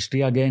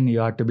history, again, you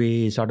have to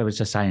be it's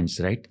a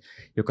science, right?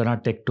 You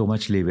cannot take too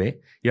much leeway.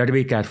 You have to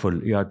be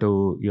careful. You have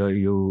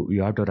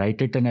to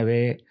write it in a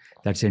way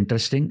that's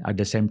interesting, at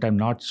the same time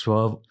not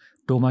swerve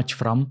too much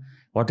from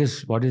what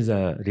is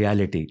the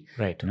reality,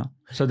 right?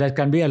 So there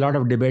can be a lot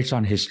of debates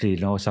on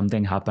history.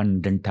 Something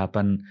happened, didn't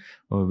happen,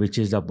 which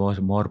is the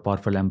more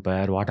powerful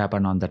empire, what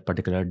happened on that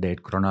particular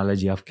date,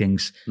 chronology of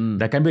kings.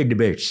 There can be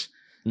debates,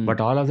 but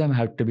all of them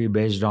have to be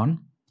based on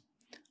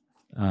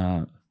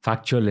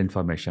factual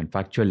information,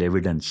 factual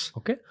evidence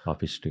of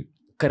history.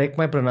 Correct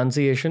my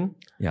pronunciation.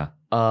 Yeah.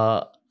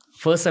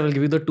 First, I will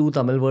give you the two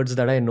Tamil words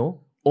that I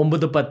know.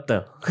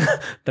 Ombudupatta.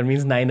 That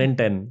means 9 and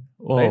 10.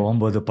 Oh, right?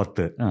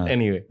 Ombudupatta.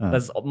 Anyway,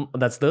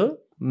 that's the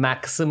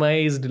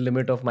maximized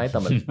limit of my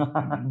Tamil.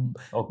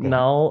 Okay.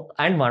 Now,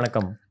 and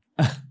Vanakkam.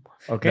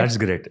 Okay. That's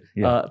great.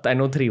 Yeah. I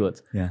know 3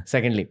 words. Yeah.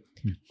 Secondly,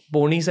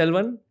 Poni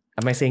Selvan.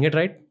 Am I saying it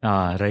right?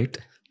 Right.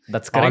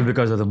 That's correct. All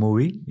because of the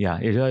movie. Yeah.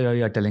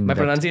 You're telling me my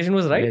pronunciation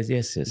was right?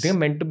 Yes. I think I'm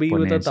meant to be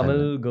with a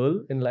Tamil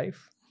girl in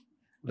life.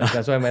 Like,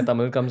 that's why my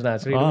Tamil comes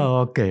naturally.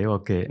 Oh,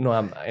 okay.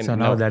 No, so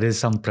now there is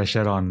some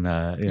pressure on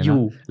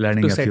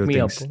learning to a set few me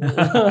things.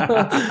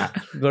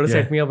 Got to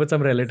set me up with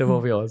some relative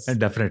of yours.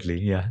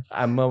 Definitely, yeah.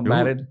 I'm a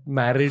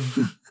married,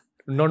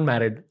 not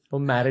married, a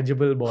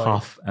marriageable boy.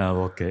 Half,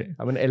 okay.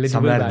 I'm an eligible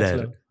Somewhere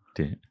bachelor.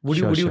 there. Would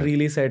you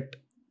really set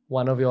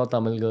one of your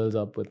Tamil girls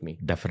up with me?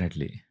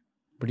 Definitely.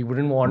 But you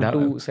wouldn't want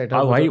to set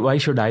up. Why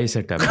should I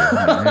set up?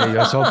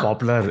 You're so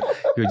popular.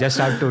 You just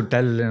have to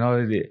tell.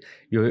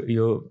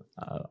 You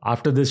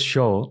after this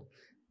show,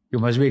 you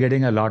must be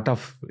getting a lot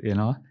of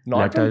Not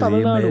letters, from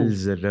Tamil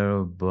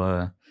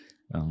emails.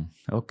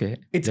 Okay.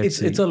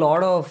 It's a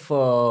lot of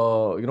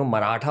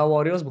Maratha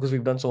warriors, because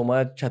we've done so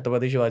much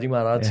Chhatrapati Shivaji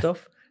Maharaj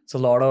stuff. It's a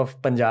lot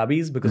of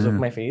Punjabis because of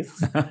my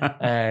face,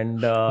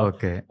 and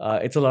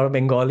it's a lot of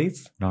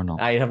Bengalis. No.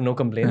 I have no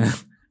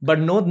complaints, but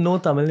no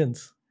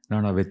Tamilians.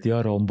 No, with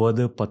your 9,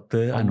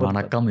 10 and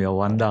Vanakkam, you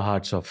won the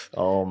hearts of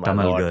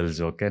Tamil girls.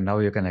 Okay, now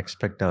you can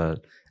expect a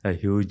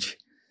huge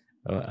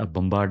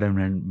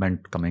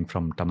bombardment coming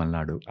from Tamil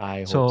Nadu.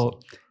 I hope so.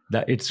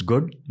 It's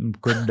good.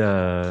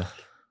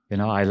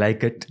 I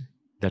like it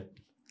that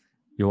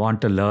you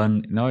want to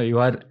learn. You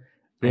are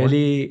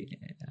really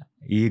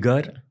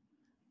eager,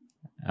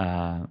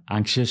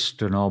 anxious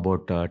to know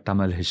about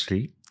Tamil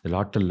history. A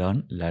lot to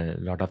learn, a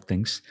lot of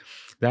things.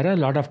 There are a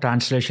lot of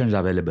translations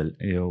available.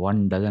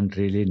 One doesn't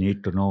really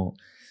need to know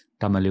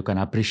Tamil. You can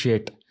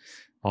appreciate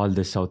all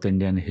the South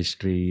Indian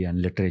history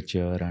and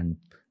literature and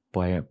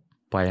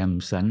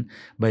poems, and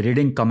by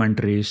reading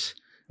commentaries,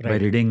 by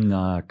reading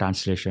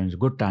translations.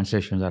 Good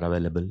translations are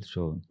available.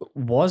 So,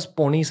 was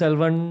Ponni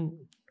Selvan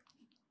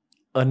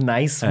a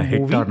nice movie?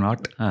 Hit or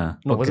not?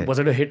 Was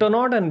it a hit or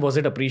not? And was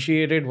it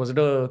appreciated? Was it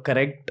a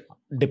correct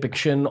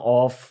depiction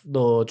of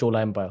the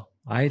Chola Empire?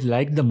 I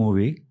liked the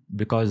movie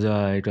because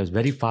it was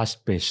very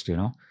fast-paced,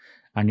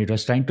 and it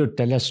was trying to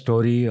tell a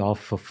story of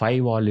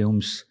 5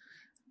 volumes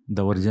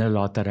the original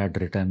author had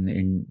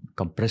written,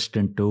 compressed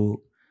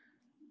into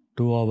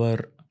 2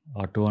 hour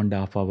or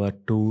 2.5 hour,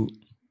 2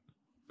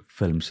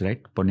 films,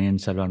 right? Ponniyin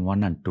Selvan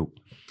 1 and 2.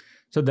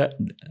 So the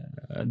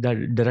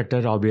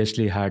director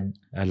obviously had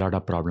a lot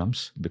of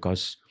problems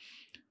because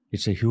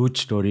it's a huge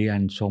story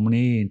and so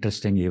many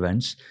interesting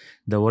events.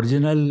 The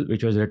original,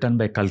 which was written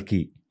by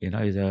Kalki,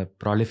 is a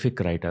prolific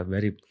writer,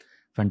 very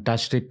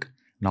fantastic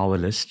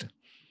novelist.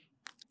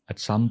 At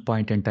some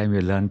point in time,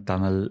 you learn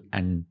Tamil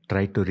and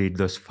try to read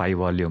those 5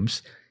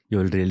 volumes. You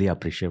will really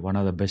appreciate. One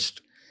of the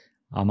best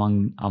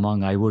among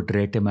I would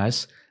rate him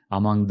as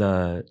among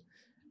the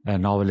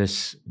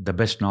novelists, the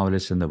best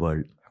novelists in the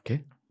world.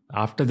 Okay.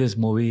 After this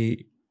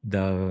movie,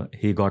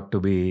 he got to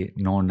be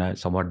known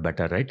somewhat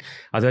better, right?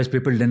 Otherwise,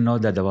 people didn't know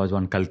that there was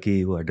one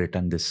Kalki who had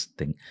written this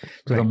thing.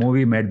 So the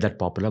movie made that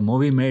popular.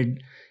 Movie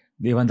made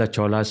even the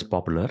Cholas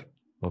popular.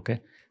 Okay.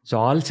 So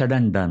all said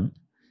and done,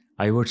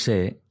 I would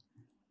say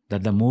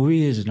that the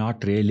movie is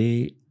not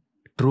really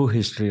true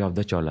history of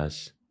the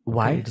Cholas.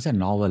 Why? It is a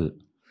novel.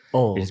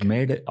 Oh, It's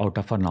made out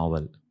of a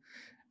novel.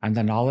 And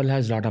the novel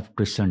has a lot of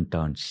twists and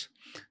turns.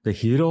 The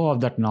hero of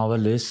that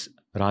novel is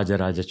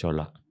Rajaraja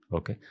Chola.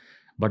 Okay.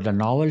 But the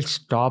novel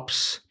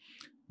stops,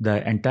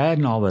 the entire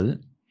novel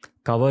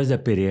covers the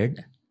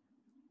period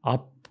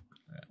up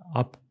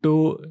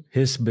to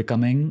his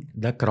becoming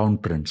the crown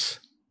prince.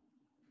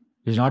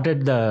 He's not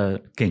at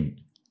the king.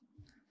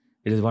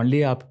 It is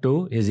only up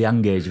to his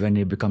young age when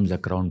he becomes the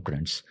crown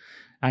prince.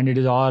 And it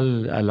is all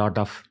a lot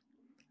of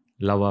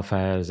love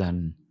affairs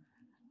and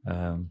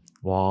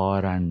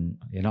war and,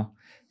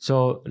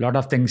 So a lot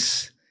of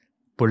things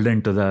pulled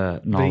into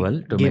the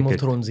novel to Game make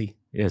of Thronesy.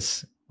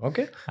 Yes.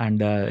 Okay.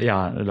 And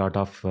a lot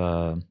of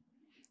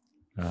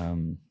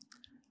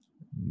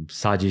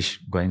sajish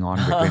going on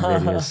between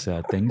various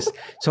things.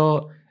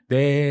 So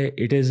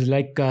it is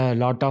like a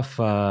lot of,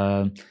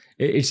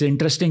 it's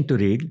interesting to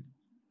read,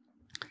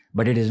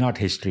 but it is not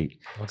history.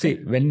 Okay.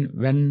 See,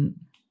 when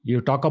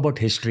you talk about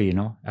history,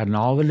 a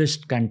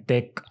novelist can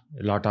take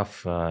a lot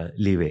of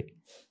leeway.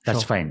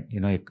 That's fine.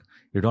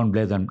 You don't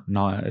blame them.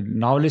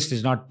 Novelist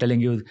is not telling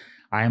you,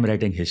 I am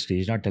writing history.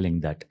 He's not telling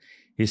that.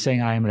 He's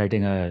saying, I am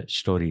writing a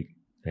story,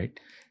 right?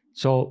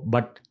 So,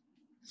 but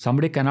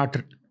somebody cannot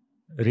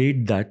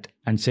read that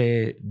and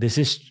say, this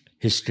is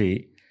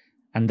history,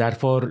 and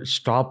therefore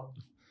stop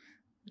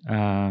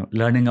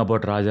learning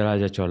about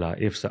Rajaraja Chola.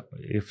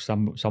 If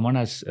someone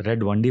has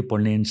read only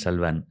Ponniyin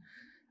Selvan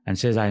and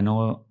says, I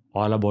know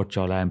all about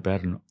Chola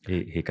Empire,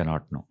 he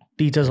cannot know.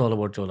 Teach us all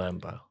about Chola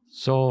Empire.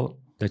 So,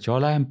 the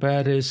Chola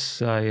Empire is,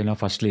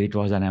 firstly, it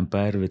was an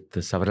empire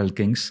with several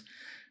kings,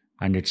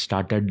 and it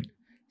started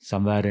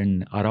somewhere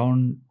in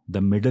around the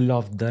middle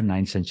of the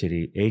 9th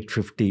century,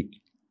 850.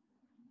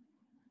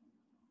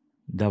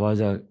 There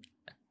was a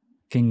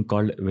king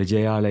called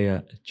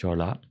Vijayalaya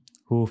Chola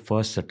who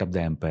first set up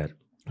the empire.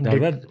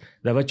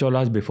 There were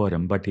Cholas before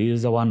him, but he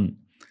is the one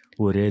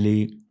who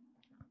really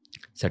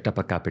set up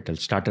a capital,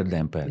 started the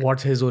empire.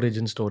 What's his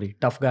origin story?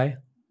 Tough guy?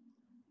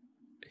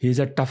 He's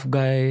a tough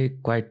guy,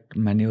 quite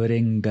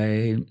maneuvering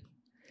guy.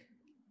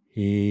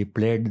 He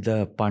played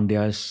the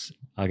Pandyas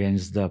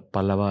against the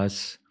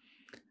Pallavas,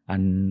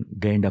 and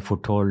gained a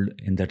foothold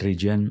in that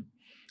region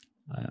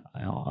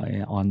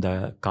on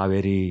the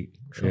Kaveri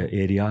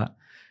area,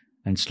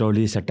 and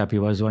slowly set up. He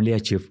was only a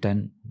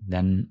chieftain,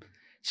 then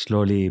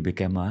slowly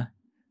became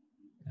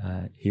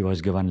he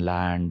was given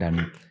land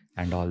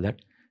and all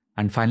that.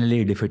 And finally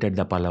he defeated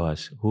the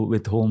Pallavas,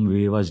 with whom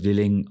he was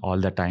dealing all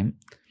the time,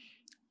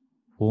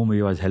 whom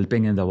he was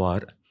helping in the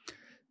war.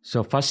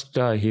 So first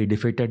he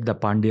defeated the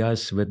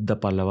Pandyas with the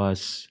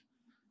Pallavas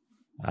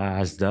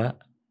as the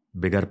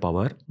bigger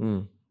power.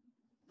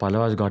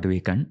 Pallavas got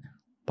weakened,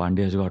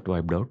 Pandyas got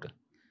wiped out.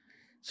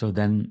 So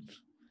then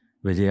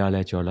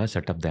Vijayalaya Chola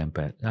set up the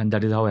empire. And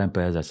that is how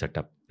empires are set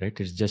up, right?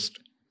 It's just,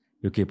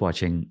 you keep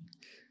watching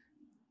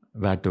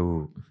where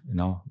to,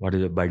 what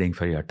is abiding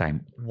for your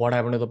time. What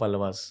happened to the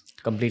Pallavas?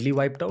 Completely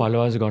wiped out?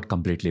 Pallavas got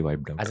completely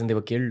wiped out. As in they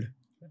were killed?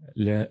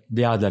 Yeah,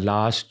 the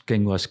last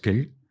king was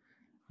killed.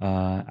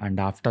 And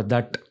after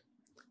that,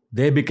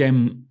 they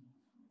became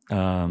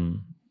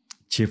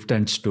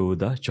chieftains to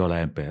the Chola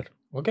Empire.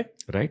 Okay.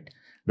 Right?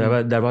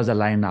 There was a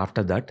line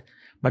after that,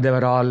 but they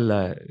were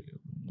all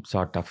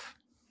sort of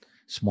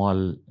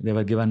small. They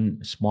were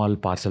given small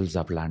parcels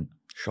of land.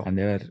 Sure. And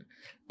they were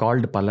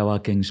called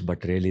Pallava kings,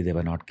 but really they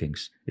were not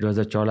kings. It was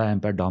the Chola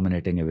Empire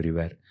dominating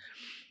everywhere.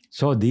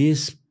 So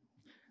these,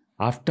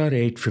 after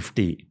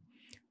 850,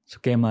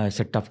 came a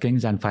set of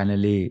kings, and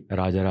finally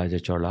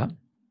Rajaraja Chola,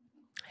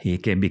 he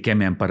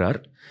became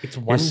emperor. It's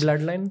one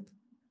bloodline?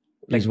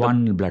 It's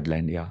one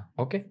bloodline, yeah.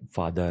 Okay.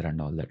 Father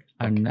and all that.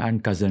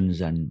 And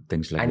cousins and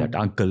things like that.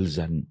 Uncles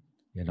and,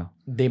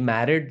 They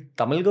married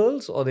Tamil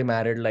girls, or they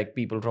married like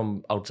people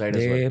from outside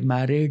as well? They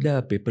married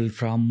people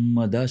from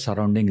the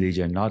surrounding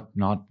region, not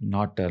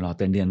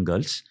North Indian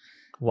girls.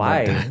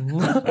 Why?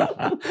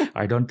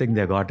 I don't think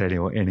they got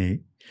any.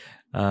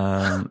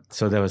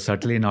 So there was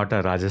certainly not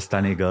a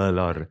Rajasthani girl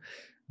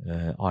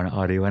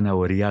or even a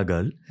Oriya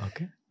girl.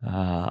 Okay.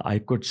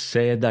 I could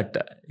say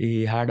that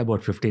he had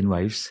about 15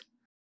 wives,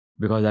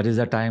 because that is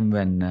the time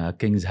when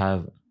kings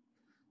have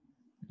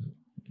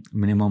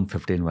minimum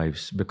 15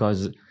 wives,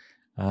 because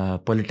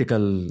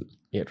political,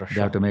 they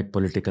have to make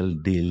political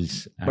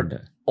deals.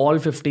 But all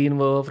 15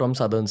 were from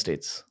southern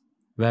states?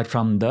 Were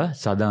from the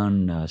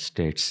southern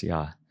states,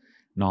 yeah.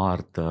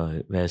 North,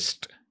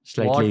 west,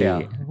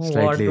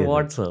 slightly.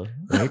 What, sir?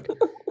 Right?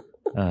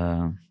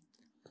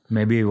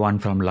 Maybe one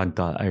from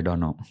Lanka, I don't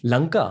know.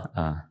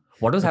 Lanka?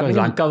 What was happening?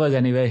 Lanka was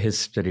anyway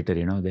his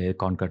territory, they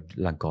conquered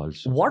Lanka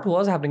also. What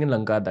was happening in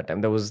Lanka at that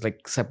time? There was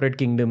like separate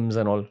kingdoms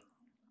and all.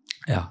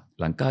 Yeah,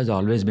 Lanka has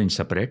always been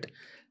separate,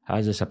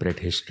 has a separate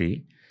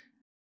history.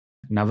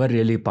 Never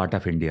really part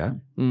of India.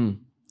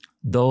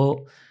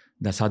 Though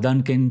the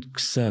southern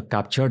kings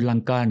captured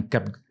Lanka and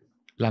kept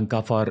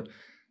Lanka for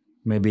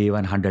maybe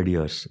even 100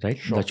 years, right?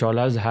 Sure. The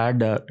Cholas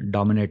had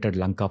dominated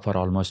Lanka for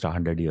almost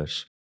 100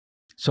 years.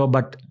 So,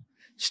 but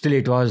still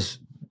it was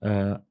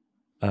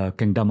a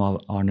kingdom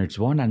on its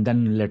own, and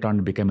then later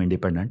on became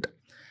independent.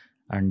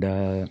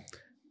 And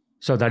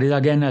so that is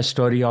again a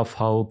story of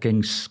how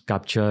kings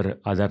capture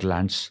other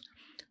lands.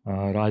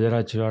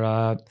 Rajaraja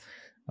Chola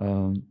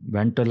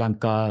went to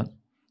Lanka,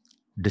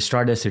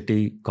 destroyed a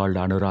city called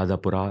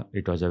Anuradhapura.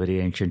 It was a very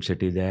ancient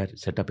city there,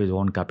 set up his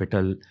own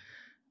capital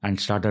and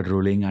started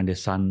ruling, and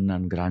his son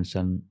and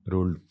grandson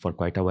ruled for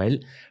quite a while,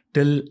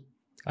 till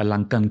a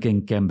Lankan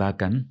king came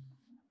back and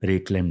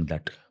reclaimed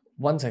that.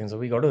 1 second, so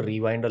we got to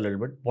rewind a little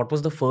bit. What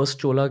was the first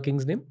Chola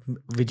king's name?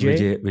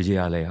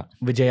 Vijayalaya.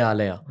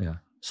 Vijayalaya. Yeah.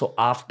 So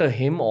after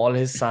him, all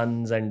his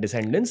sons and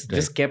descendants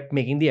just kept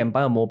making the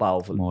empire more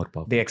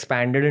powerful. They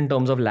expanded in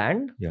terms of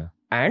land. Yeah.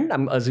 And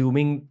I'm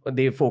assuming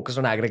they focused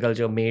on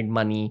agriculture, made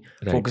money,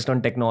 focused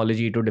on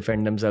technology to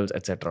defend themselves,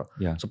 etc.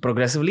 Yeah. So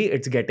progressively,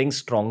 it's getting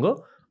stronger.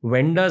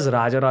 When does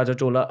Rajaraja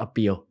Chola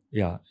appear?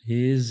 Yeah.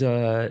 He is,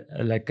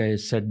 like I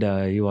said,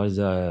 he was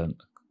a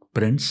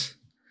prince.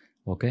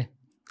 Okay.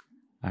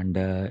 And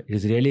it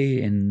is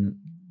really in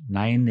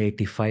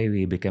 985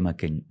 he became a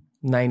king.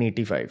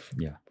 985.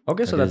 Yeah.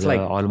 Okay, so that's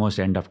like almost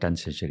end of 10th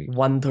century.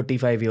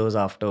 135 years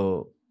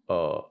after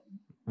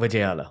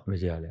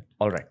Vijayalaya.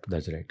 All right.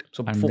 That's right.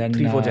 So and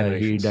 3-4 generations.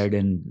 He died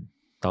in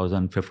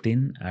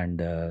 1015,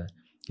 and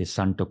his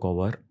son took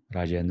over,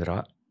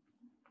 Rajendra,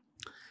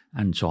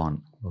 and so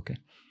on. Okay.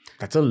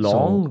 That's a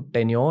long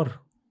tenure.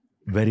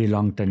 Very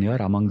long tenure,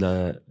 among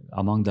the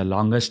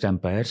longest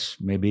empires,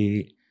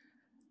 maybe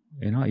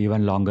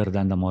even longer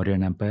than the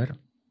Mauryan Empire.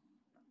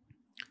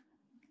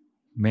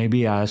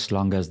 Maybe as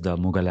long as the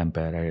Mughal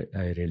Empire,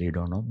 I really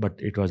don't know. But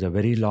it was a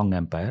very long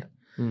empire,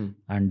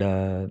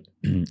 and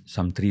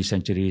some 3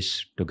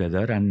 centuries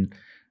together, and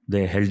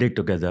they held it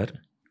together.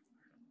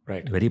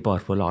 Right. Very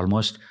powerful.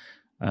 Almost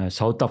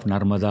south of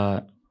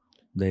Narmada,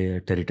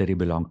 the territory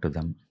belonged to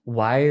them.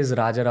 Why is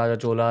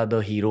Rajaraja Chola the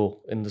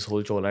hero in this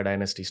whole Chola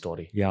dynasty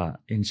story? Yeah.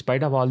 In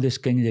spite of all these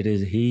kings, it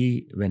is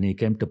he, when he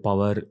came to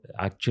power,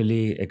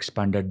 actually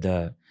expanded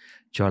the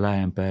Chola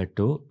Empire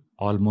to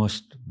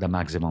almost the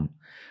maximum.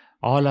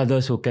 All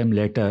others who came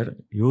later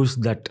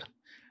used that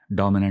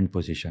dominant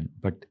position.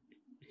 But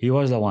he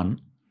was the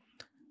one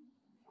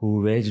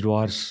who waged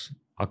wars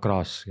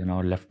across,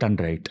 left and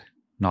right,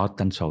 north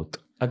and south.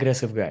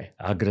 Aggressive guy.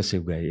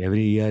 Aggressive guy.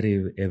 Every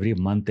year, every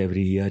month,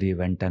 every year, he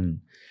went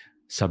and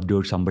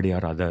subdued somebody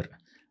or other.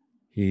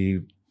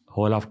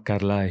 Whole of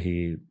Kerala,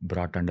 he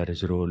brought under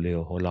his rule.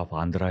 Whole of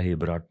Andhra, he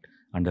brought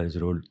under his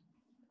rule.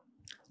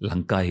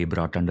 Lanka, he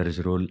brought under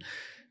his rule.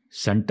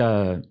 Sent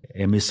a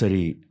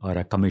emissary or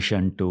a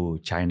commission to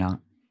China.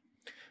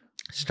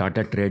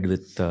 Started trade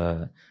with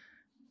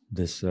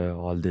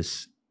all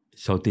this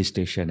Southeast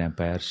Asian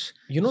empires.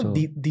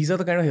 These are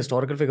the kind of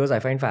historical figures I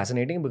find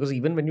fascinating, because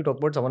even when you talk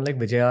about someone like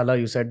Vijayala,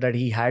 you said that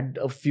he had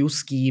a few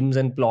schemes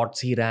and plots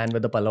he ran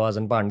with the Pallavas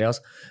and Pandyas.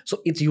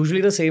 So it's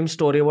usually the same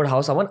story about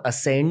how someone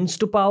ascends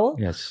to power.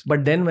 Yes.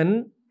 But then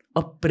when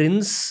a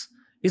prince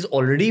is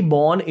already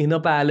born in a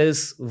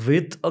palace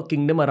with a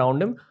kingdom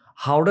around him,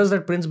 how does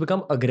that prince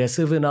become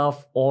aggressive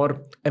enough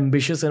or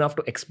ambitious enough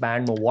to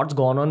expand more? What's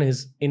gone on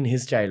in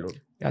his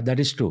childhood? Yeah,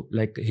 that is true.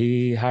 Like,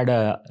 he had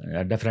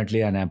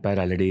definitely an empire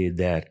already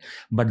there.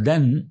 But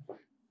then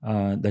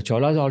the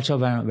Cholas also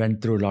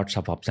went through lots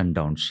of ups and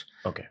downs.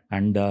 Okay.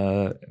 And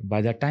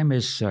by that time,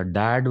 his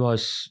dad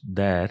was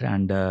there.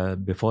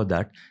 And before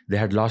that, they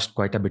had lost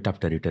quite a bit of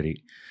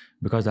territory.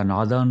 Because the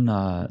northern,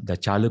 the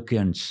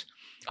Chalukyans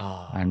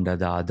and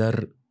the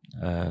other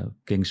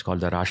kings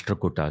called the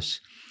Rashtrakutas.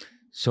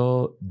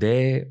 So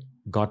they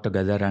got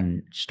together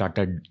and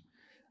started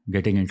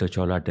getting into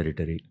Chola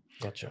territory.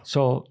 Gotcha.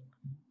 So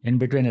in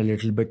between a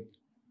little bit,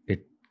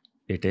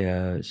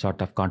 it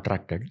sort of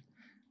contracted.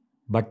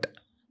 But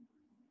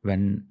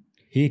when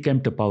he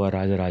came to power,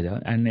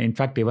 Rajaraja, and in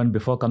fact, even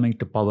before coming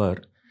to power,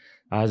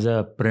 as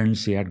a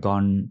prince, he had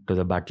gone to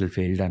the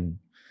battlefield and,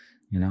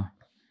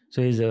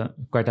 so he's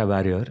quite a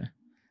warrior.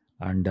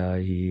 And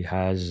he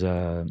has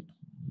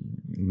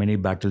many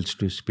battles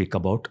to speak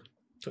about.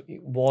 So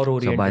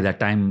war-oriented. So by that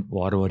time,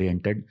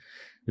 war-oriented.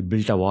 He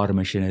built a war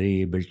machinery,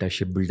 he built a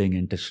shipbuilding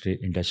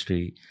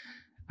industry.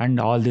 And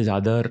all these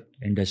other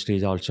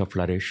industries also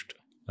flourished.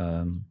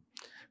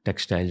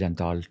 Textiles and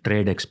all.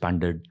 Trade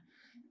expanded.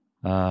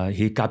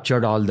 He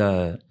captured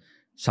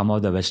some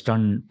of the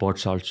western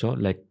ports also,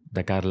 like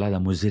the Kerala, the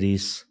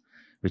Muziris,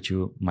 which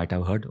you might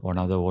have heard, one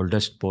of the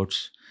oldest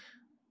ports.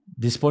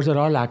 These ports are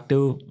all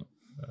active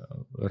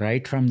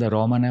right from the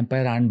Roman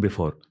Empire and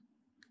before.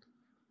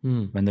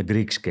 When the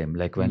Greeks came,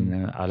 like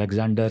when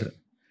Alexander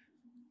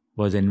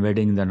was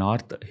invading the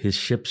north, his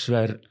ships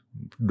were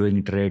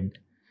doing trade.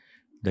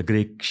 The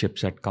Greek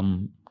ships had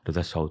come to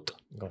the south.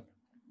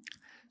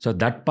 So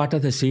that part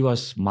of the sea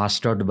was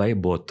mastered by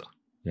both,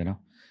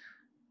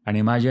 And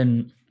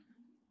imagine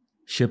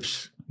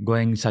ships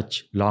going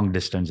such long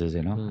distances,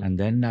 And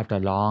then after a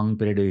long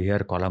period, you hear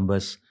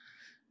Columbus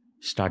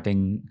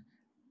starting,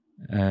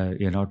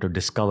 to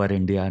discover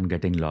India and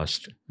getting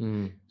lost.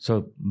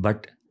 So,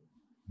 but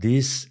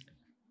these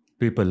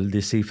people,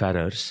 these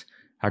seafarers,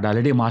 had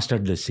already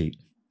mastered the sea.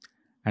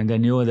 And they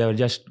knew they were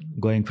just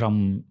going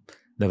from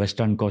the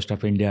western coast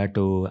of India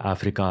to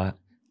Africa.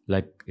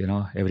 Like,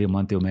 every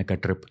month you make a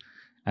trip.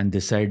 And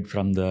this side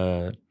from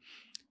the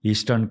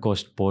eastern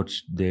coast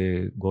ports,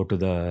 they go to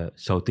the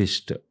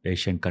Southeast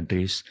Asian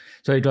countries.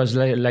 So it was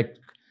like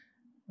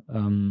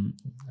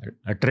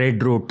a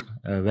trade route,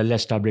 a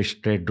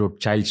well-established trade route,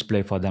 child's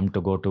play for them to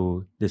go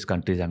to these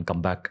countries and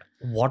come back.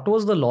 What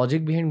was the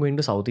logic behind going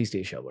to Southeast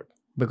Asia?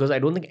 Because I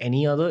don't think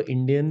any other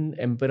Indian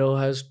emperor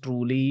has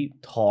truly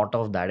thought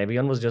of that.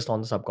 Everyone was just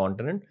on the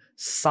subcontinent.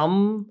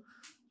 Some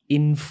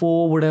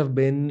info would have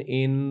been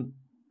in,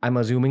 I'm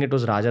assuming it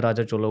was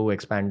Rajaraja Chola who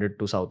expanded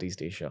to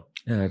Southeast Asia.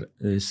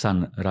 His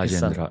son,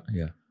 Rajendra.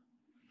 Yeah.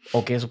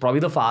 Okay, so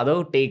probably the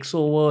father takes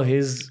over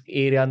his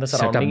area and the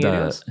surrounding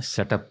areas.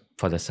 Set up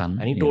for the son.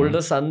 And he told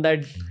the son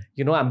that,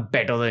 I'm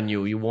better than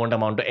you. You won't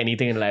amount to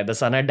anything in life. The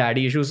son had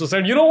daddy issues, so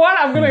said, you know what?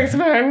 I'm going to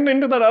expand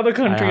into that other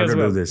country as well.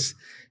 I have to do this.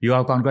 You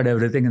have conquered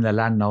everything in the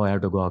land. Now I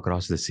have to go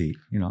across the sea.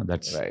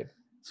 That's right.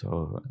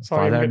 So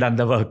father had done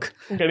the work.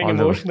 I'm getting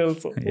emotional.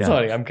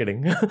 Sorry, I'm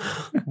kidding.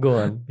 Go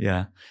on.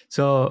 Yeah.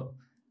 So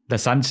the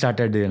son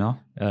started,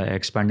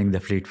 expanding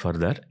the fleet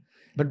further.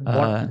 But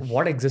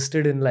what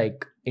existed in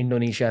like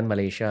Indonesia and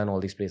Malaysia and all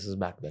these places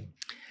back then?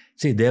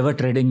 See, they were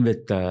trading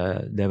with,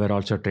 they were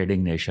also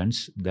trading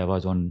nations. There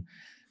was one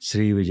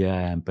Sri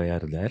Vijaya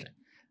Empire there.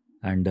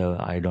 And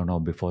I don't know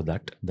before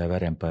that, there were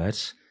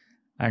empires.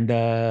 And,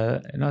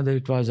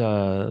 it was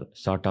a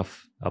sort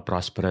of a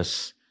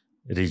prosperous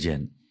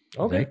region.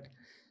 Okay. Right?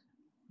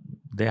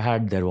 They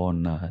had their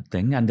own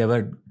thing, and they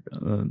were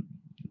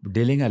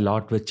dealing a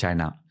lot with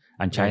China.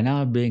 And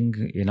China being,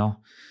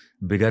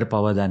 bigger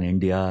power than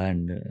India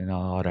and,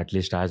 or at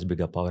least as big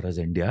a power as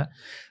India,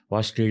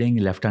 was trading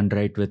left and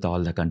right with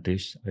all the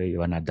countries.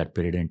 Even at that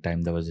period in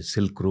time, there was a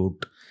Silk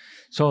Route.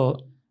 So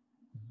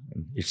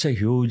it's a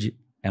huge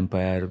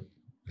empire,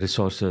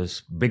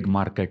 resources, big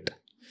market.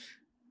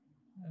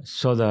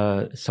 So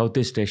the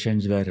Southeast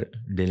Asians were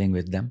dealing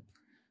with them.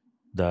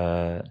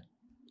 The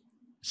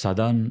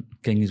southern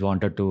kings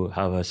wanted to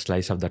have a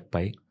slice of that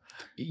pie.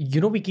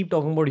 We keep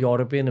talking about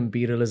European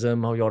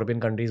imperialism, how European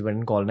countries went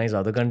and colonized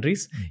other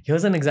countries.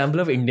 Here's an example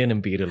of Indian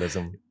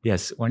imperialism.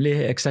 Yes, only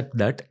except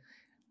that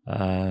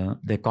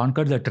they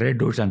conquered the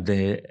trade routes and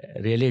they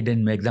really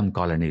didn't make them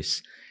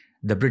colonies.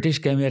 The British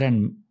came here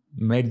and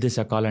made this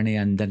a colony,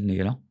 and then,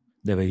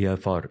 they were here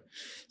for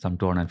some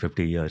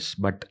 250 years.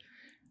 But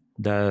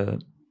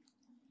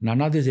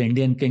none of these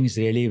Indian kings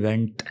really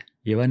went,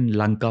 even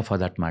Lanka for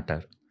that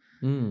matter.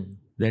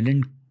 They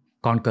didn't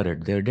conquer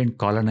it. They didn't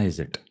colonize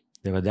it.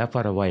 They were there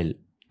for a while.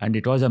 And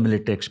it was a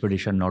military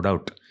expedition, no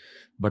doubt.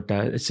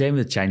 But same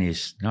with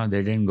Chinese.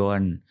 They didn't go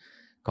and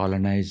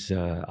colonize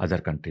other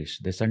countries.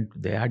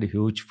 They had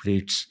huge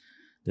fleets.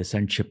 They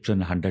sent ships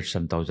in hundreds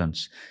and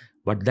thousands.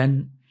 But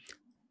then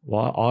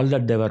all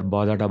that they were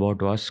bothered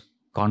about was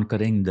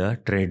conquering the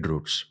trade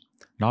routes,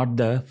 not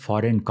the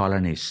foreign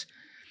colonies.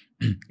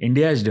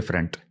 India is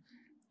different.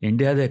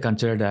 India they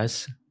considered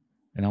as,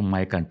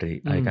 my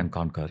country. I can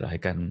conquer. I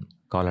can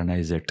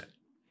colonize it.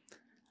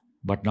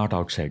 But not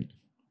outside.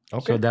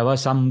 Okay. So there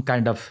was some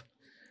kind of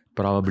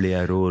probably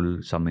a rule.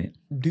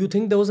 Do you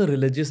think there was a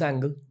religious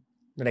angle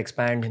that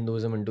expand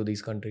Hinduism into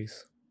these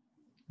countries?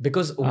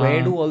 Because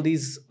where do all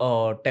these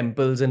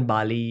temples in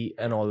Bali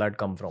and all that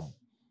come from?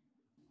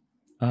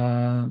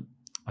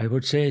 I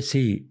would say,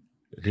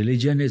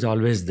 religion is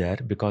always there,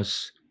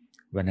 because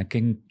when a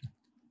king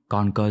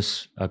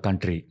conquers a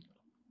country,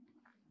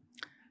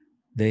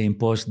 they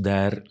impose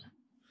their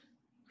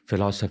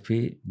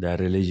philosophy, their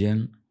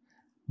religion,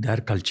 their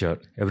culture,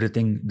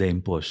 everything they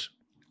impose.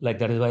 Like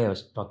that is why I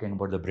was talking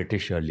about the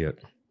British earlier.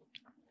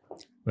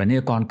 When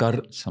you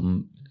conquer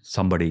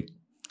somebody,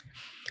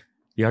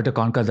 you have to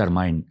conquer their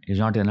mind. It's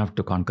not enough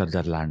to conquer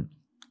their land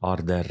or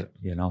their,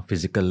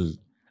 physical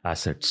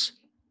assets.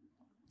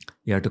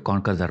 You have to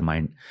conquer their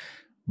mind.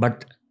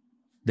 But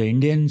the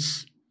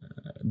Indians,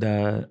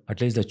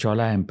 at least the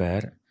Chola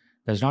Empire,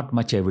 there's not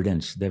much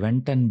evidence. They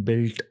went and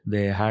built,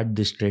 they had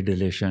these trade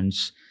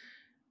relations.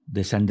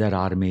 They sent their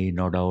army,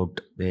 no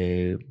doubt.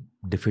 They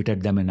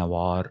defeated them in a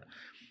war.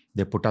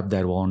 They put up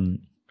their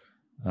own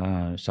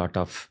their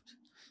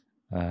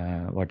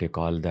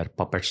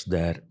puppets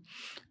there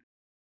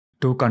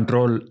to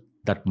control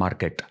that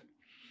market.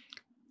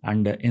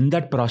 And in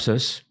that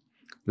process,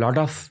 a lot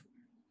of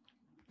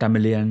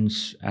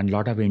Tamilians and a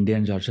lot of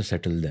Indians also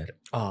settled there.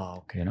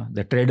 Okay.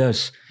 The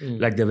traders,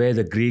 like the way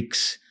the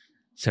Greeks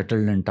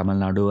settled in Tamil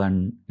Nadu,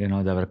 and,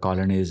 there were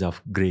colonies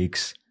of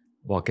Greeks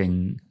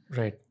walking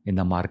in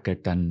the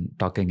market and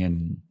talking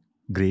in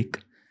Greek.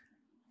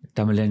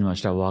 Tamilians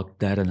must have walked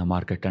there in the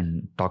market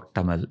and talked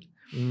Tamil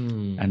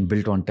and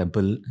built one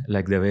temple,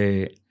 like the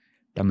way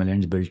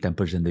Tamilians build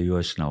temples in the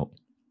US now.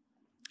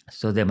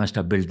 So they must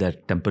have built their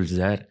temples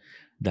there,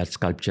 their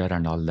sculpture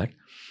and all that.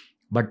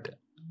 But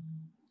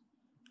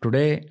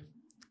today,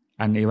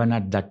 and even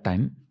at that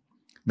time,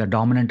 the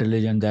dominant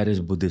religion there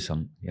is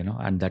Buddhism,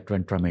 and that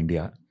went from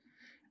India.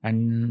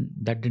 And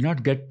that did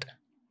not get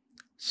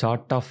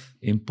sort of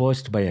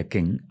imposed by a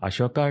king.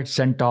 Ashoka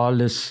sent all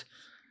his,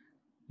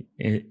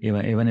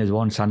 even his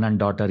own son and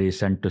daughter, he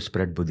sent to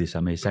spread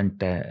Buddhism. He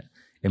sent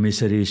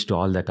emissaries to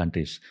all the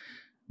countries.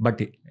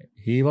 But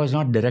he was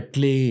not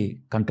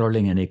directly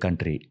controlling any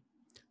country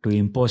to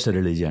impose a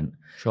religion.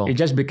 Sure. It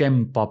just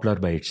became popular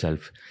by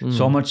itself.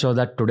 So much so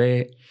that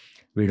today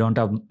we don't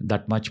have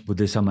that much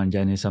Buddhism and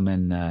Jainism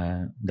in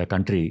the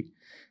country.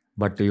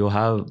 But you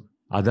have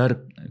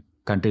other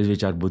countries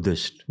which are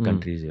Buddhist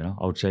countries,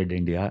 outside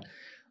India,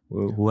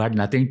 who had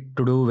nothing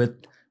to do with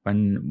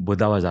when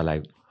Buddha was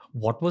alive.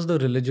 What was the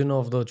religion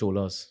of the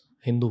Cholas?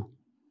 Hindu?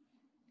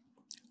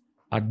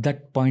 At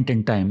that point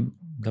in time,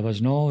 there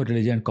was no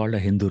religion called a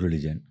Hindu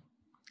religion.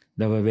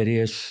 There were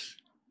various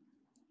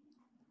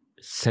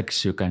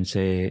sects, you can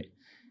say,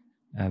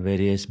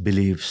 various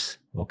beliefs.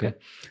 Okay.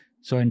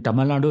 So in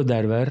Tamil Nadu,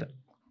 there were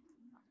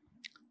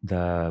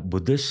the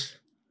Buddhists,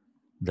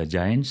 the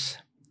Jains,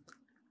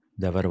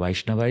 there were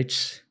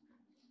Vaishnavites,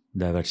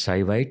 there were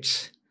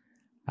Saivites,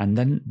 and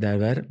then there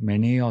were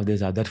many of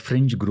these other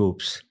fringe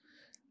groups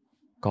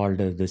called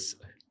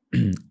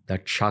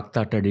that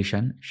Shakta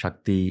tradition,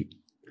 Shakti,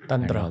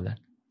 Tantra. And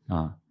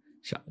all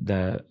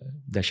that.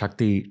 The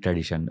Shakti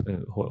tradition,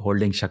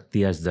 holding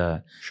Shakti as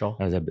the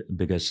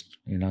biggest,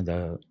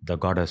 the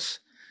goddess.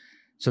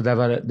 So there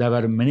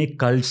were many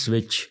cults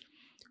which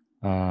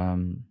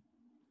sort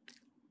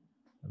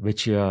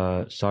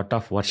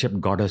of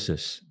worshipped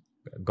goddesses.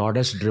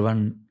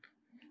 Goddess-driven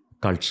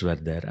cults were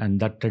there, and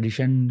that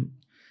tradition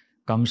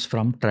comes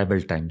from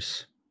tribal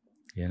times.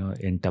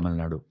 In Tamil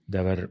Nadu,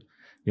 there were,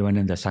 even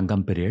in the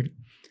Sangam period,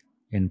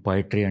 in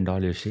poetry and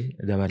all, you see,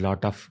 there were a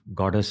lot of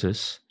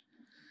goddesses,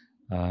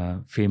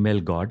 female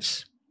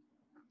gods,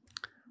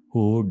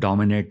 who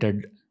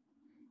dominated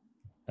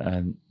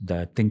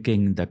the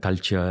thinking, the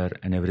culture,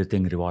 and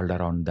everything revolved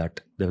around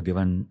that. They were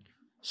given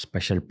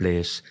special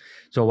place.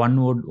 So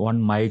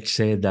one might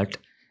say that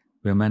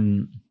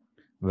women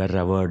were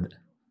revered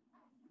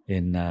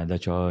in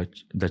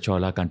the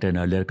Chola country, an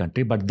earlier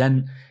country. But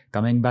then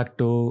coming back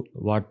to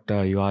what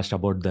you asked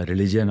about the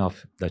religion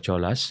of the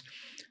Cholas,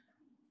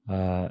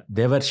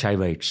 they were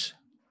Shaivites.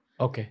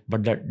 Okay.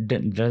 But that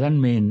doesn't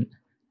mean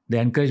they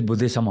encouraged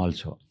Buddhism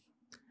also.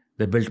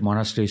 They built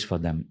monasteries for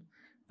them.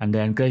 And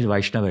they encouraged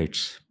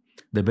Vaishnavites.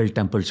 They built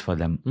temples for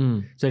them.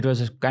 So it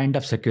was a kind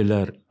of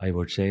secular, I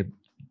would say,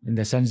 in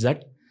the sense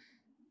that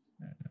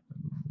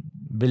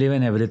believe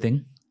in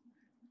everything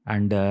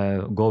and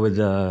go with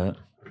the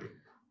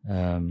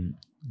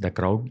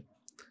crowd,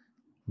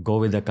 go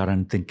with the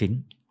current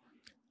thinking.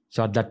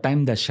 So at that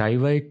time, the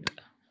Shaivite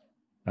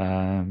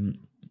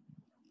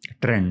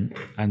trend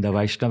and the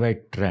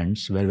Vaishnavite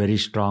trends were very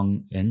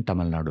strong in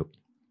Tamil Nadu.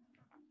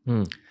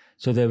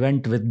 So they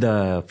went with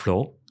the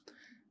flow,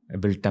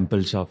 built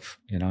temples of,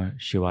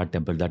 Shiva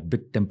temple. That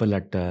big temple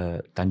at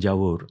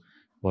Tanjavur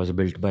was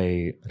built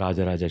by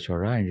Rajaraja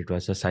Chola, and it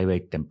was a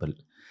Shaivite temple.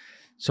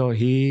 So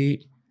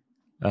he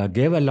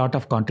gave a lot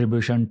of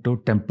contribution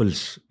to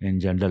temples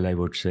in general, I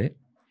would say.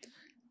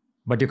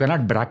 But you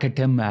cannot bracket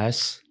him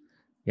as,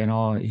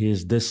 he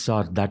is this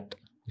or that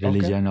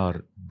religion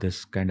or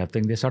this kind of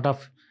thing. They sort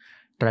of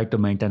tried to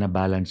maintain a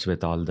balance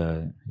with all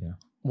the...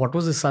 What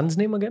was his son's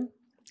name again?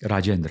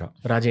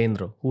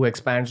 Rajendra, who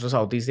expands to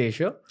Southeast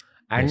Asia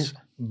and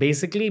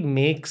basically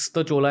makes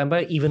the Chola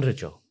Empire even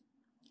richer.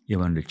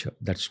 Even richer,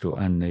 that's true.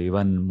 And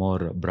even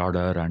more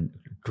broader and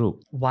true.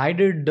 Why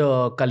did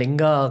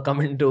Kalinga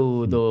come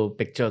into the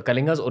picture?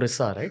 Kalinga's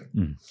Orissa, right?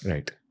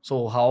 Right.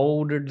 So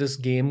how did this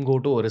game go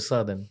to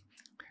Orissa then?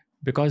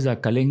 Because the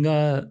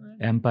Kalinga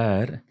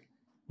Empire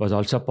was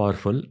also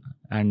powerful,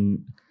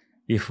 and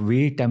if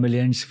we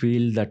Tamilians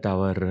feel that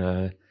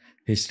our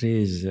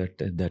history is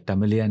the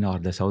Tamilian or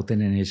the South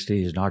Indian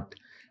history is not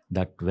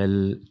that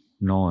well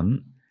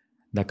known,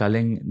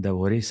 the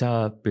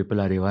Orissa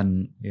people are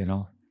even,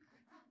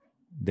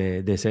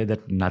 they say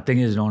that nothing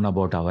is known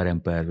about our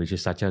empire, which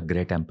is such a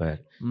great empire.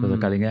 So the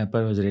Kalinga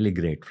Empire was really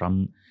great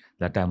from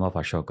the time of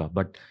Ashoka,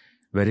 but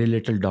very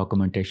little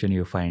documentation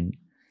you find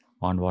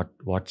on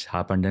what's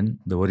happened in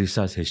the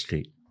Orissa's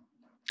history.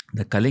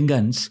 The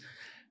Kalingans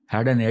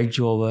had an edge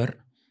over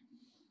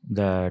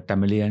the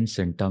Tamilians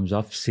in terms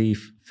of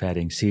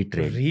seafaring, sea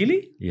trade.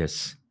 Really?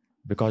 Yes,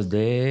 because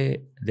they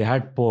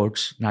had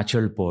ports,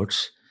 natural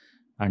ports,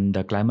 and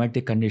the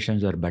climatic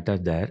conditions were better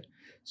there.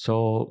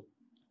 So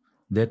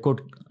they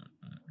could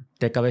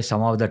take away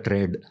some of the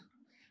trade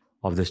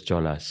of the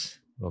Cholas.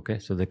 Okay,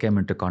 so they came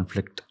into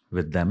conflict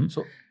with them.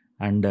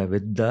 And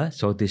with the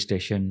Southeast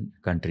Asian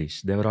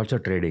countries. They were also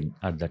trading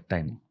at that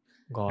time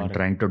and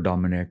trying to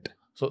dominate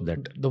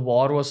that. The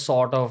war was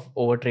sort of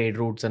over trade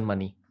routes and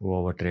money.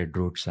 Over trade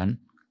routes and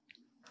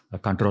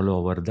control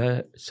over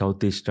the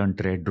southeastern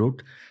trade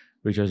route,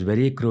 which was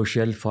very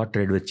crucial for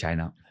trade with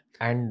China.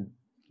 And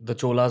the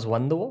Cholas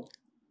won the war?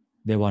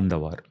 They won the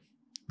war.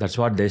 That's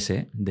what they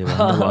say. They won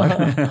the war.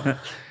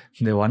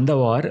 They won the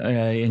war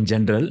in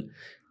general,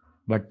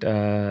 but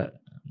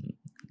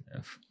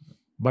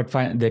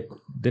fine, they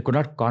could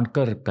not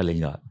conquer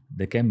Kalinga.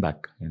 They came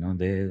back.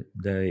 The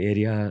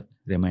area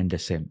remained the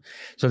same.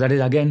 So that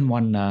is again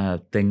one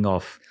thing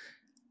of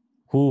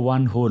who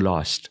won, who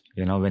lost.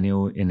 When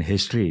you in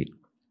history,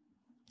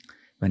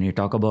 when you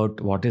talk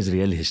about what is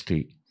real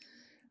history,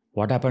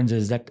 what happens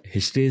is that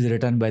history is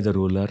written by the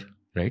ruler,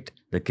 right?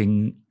 The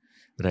king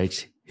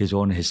writes his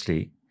own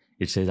history.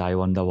 It says, "I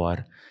won the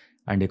war,"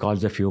 and he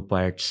calls a few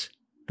poets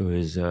to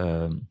his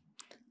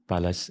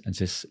palace and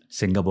says,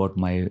 "Sing about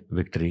my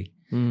victory."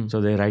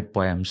 So they write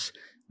poems.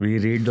 We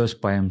read those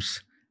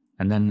poems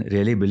and then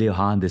really believe,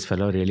 this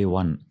fellow really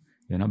won,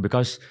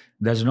 because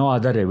there's no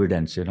other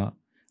evidence,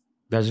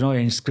 There's no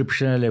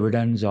inscriptional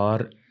evidence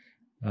or,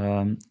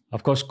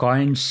 of course,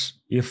 coins.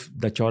 If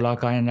the Chola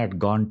coin had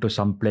gone to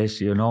some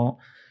place,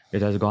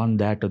 it has gone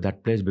there to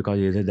that place because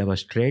either there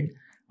was trade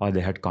or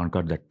they had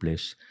conquered that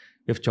place.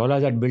 If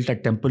Cholas had built a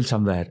temple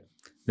somewhere,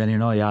 then,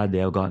 they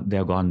have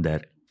gone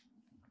there.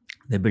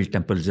 They built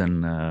temples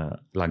in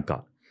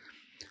Lanka.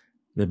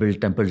 They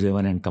built temples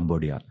even in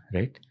Cambodia,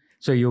 right?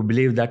 So you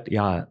believe that,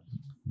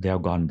 they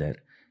have gone there.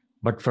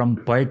 But from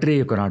poetry,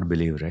 you cannot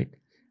believe, right?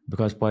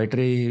 Because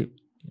poetry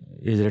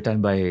is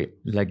written by,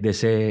 like they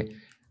say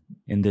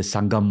in the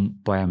Sangam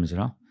poems,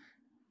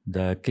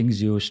 the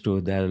kings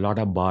there are a lot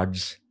of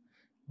bards,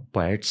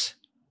 poets,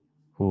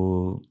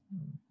 who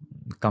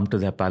come to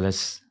their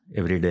palace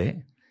every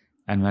day.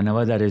 And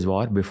whenever there is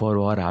war, before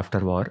war, after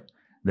war,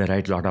 they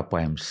write a lot of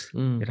poems.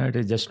 It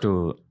is just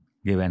to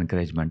give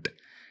encouragement.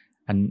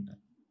 And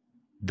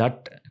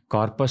that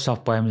corpus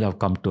of poems have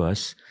come to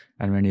us.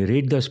 And when you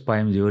read those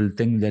poems, you will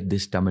think that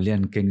these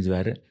Tamilian kings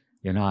were,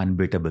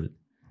 unbeatable,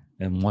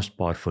 most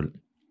powerful.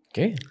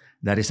 Okay.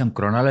 There is some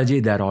chronology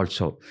there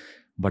also.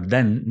 But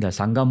then the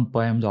Sangam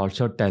poems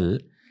also tell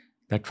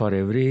that for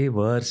every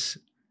verse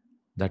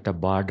that a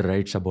bard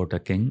writes about a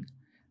king,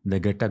 they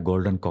get a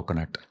golden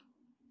coconut.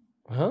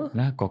 Huh?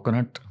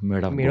 Coconut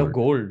made of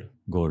gold.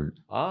 Gold.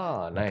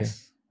 Ah, nice. Okay.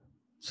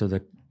 So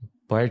the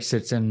poet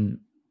sits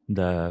in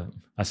the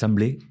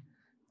assembly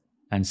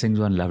and sings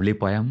one lovely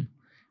poem,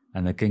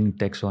 and the king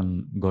takes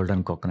one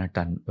golden coconut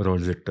and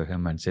rolls it to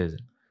him and says,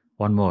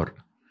 "One more."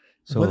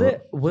 So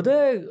were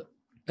there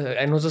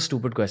I know it's a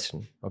stupid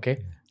question,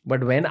 okay?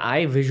 But when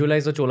I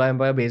visualize the Chola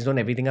Empire based on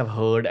everything I've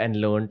heard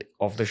and learned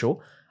of the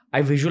show,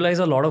 I visualize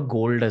a lot of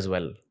gold as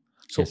well.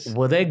 So Yes.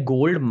 were there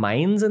gold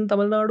mines in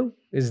Tamil Nadu?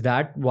 Is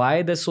that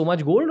why there's so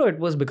much gold, or it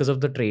was because of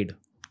the trade?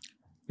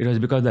 It was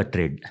because of the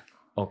trade.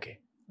 Okay.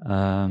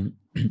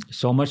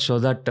 So much so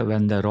that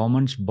when the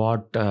Romans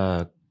bought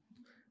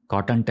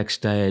cotton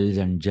textiles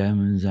and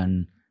gems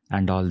and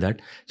all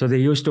that, so they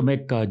used to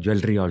make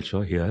jewelry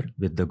also here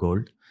with the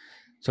gold.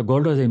 So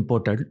gold was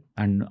imported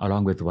and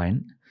along with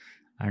wine,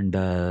 and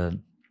the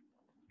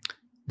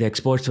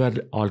exports were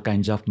all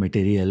kinds of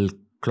material,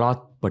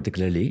 cloth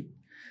particularly,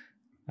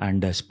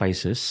 and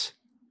spices.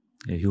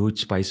 A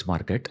huge spice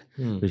market,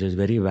 which is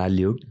very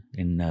valued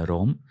in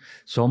Rome.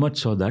 So much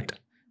so that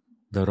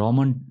the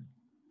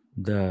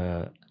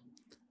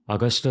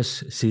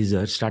Augustus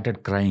Caesar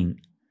started crying,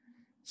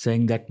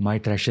 saying that my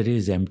treasury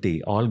is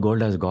empty. All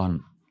gold has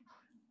gone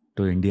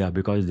to India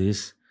because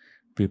these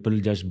people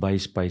just buy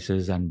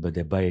spices and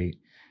they buy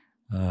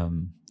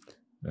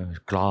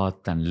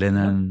cloth and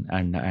linen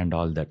and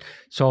all that.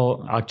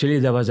 So actually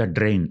there was a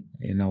drain,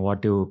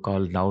 what you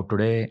call now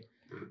today,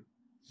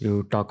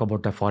 you talk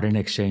about a foreign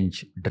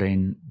exchange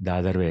drain the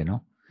other way,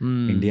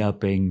 India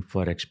paying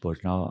for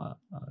exports. Now,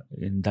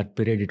 in that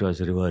period, it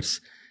was reverse.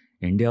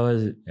 India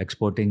was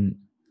exporting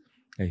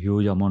a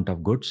huge amount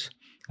of goods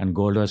and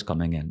gold was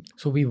coming in.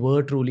 So we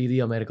were truly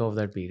the America of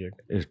that period.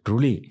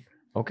 Truly.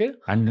 Okay.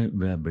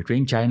 And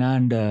between China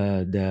and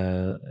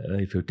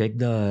if you take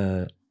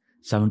the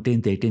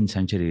 17th, 18th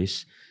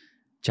centuries,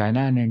 China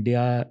and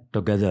India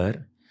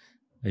together,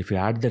 if you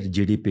add their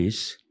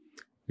GDPs,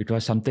 it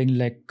was something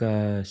like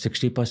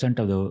 60%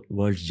 of the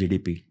world's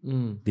GDP.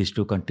 These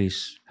two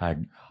countries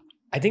had.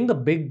 I think the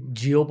big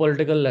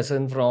geopolitical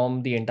lesson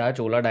from the entire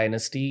Chola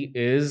dynasty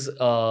is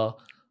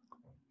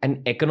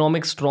an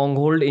economic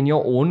stronghold in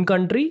your own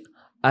country,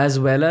 as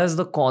well as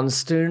the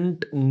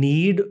constant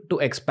need to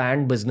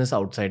expand business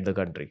outside the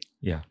country.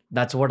 Yeah.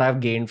 That's what I've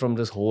gained from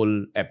this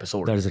whole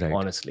episode. That's right.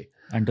 Honestly.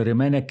 And to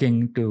remain a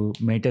king, to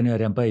maintain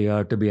your empire, you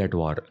have to be at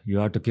war. You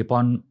have to keep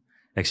on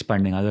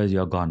expanding, otherwise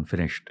you're gone,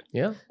 finished.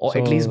 Yeah. Or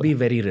at least be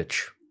very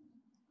rich.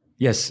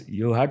 Yes,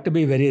 you have to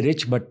be very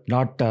rich, but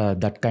not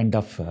that kind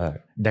of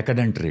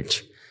decadent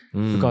rich.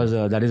 Because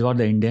that is what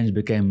the Indians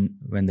became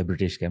when the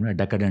British came,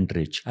 decadent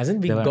rich. As in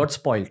we got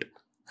spoiled,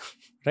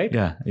 right?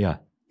 Yeah,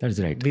 that's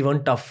right. We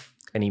weren't tough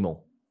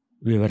anymore.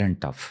 We weren't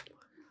tough.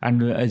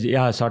 And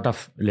sort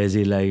of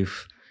lazy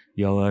life,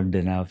 you earned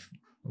enough.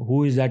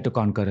 Who is that to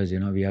conquer us?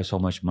 We have so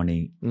much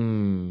money.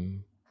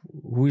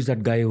 Who is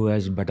that guy who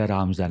has better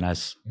arms than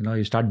us?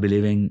 You start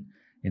believing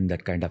in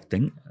that kind of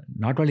thing.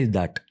 Not only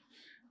that,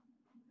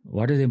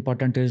 what is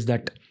important is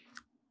that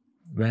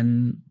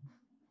when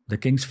the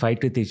kings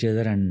fight with each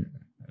other and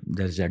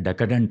there's a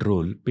decadent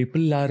rule,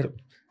 people are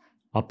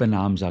up in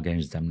arms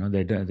against them.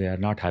 They are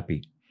not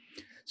happy.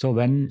 So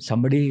when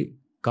somebody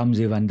comes,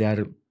 even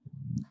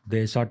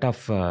they sort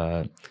of,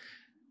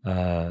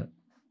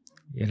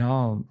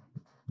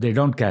 they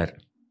don't care.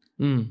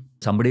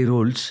 Somebody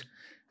rules,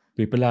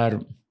 people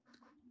are,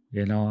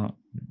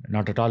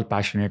 not at all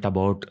passionate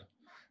about,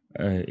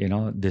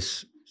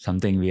 this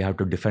something we have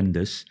to defend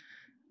this.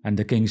 And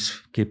the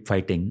kings keep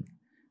fighting.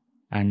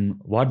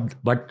 And what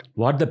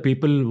the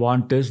people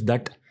want is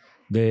that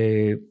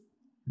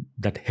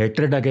that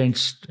hatred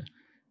against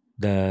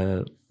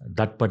that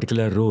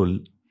particular rule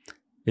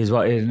is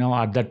what,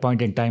 at that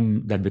point in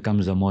time, that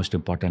becomes the most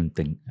important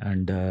thing.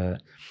 And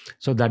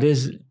so that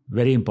is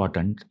very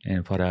important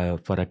for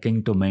a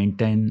king to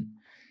maintain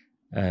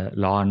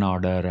law and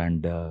order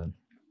and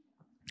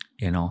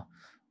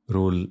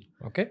rule.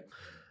 Okay.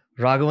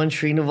 Raghavan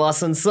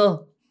Srinivasan, sir.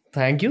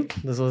 Thank you.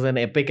 This was an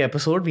epic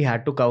episode. We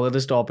had to cover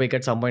this topic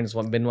at some point. It's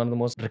been one of the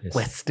most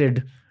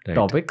requested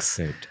topics.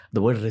 Right. The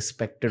word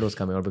respected was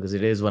coming out because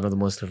it is one of the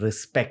most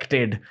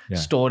respected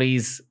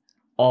stories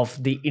of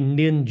the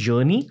Indian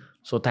journey.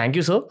 So thank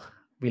you, sir.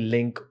 We'll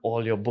link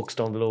all your books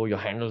down below, your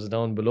handles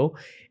down below.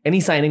 Any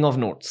signing off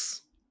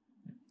notes?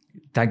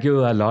 Thank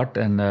you a lot.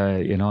 And,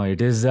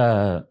 it is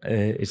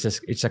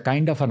it's a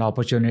kind of an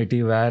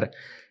opportunity where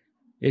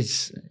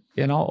it's,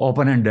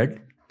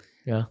 open-ended.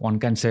 Yeah. One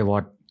can say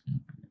what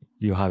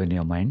you have in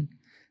your mind,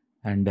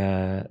 and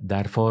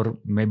therefore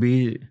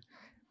maybe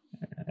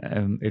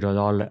it was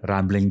all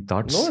rambling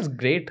thoughts. No, it's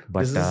great.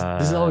 But this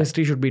is how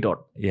history should be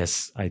taught.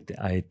 Yes,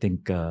 I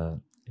think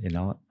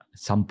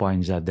some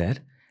points are there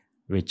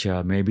which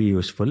may be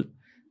useful,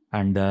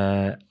 and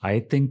I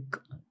think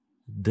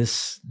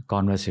this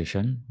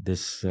conversation,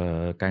 this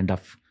kind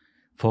of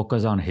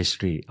focus on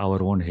history,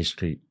 our own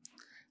history,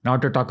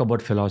 not to talk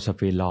about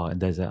philosophy, law.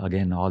 There's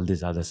again all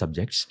these other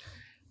subjects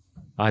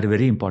are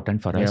very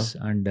important for us,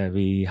 and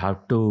we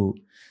have to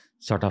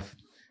sort of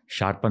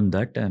sharpen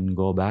that and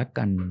go back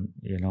and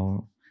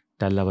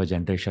tell our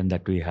generation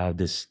that we have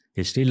this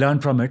history, learn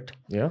from it.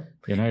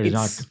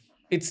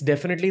 It's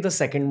definitely the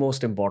second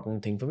most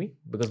important thing for me,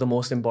 because the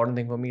most important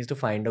thing for me is to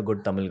find a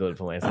good Tamil girl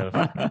for myself.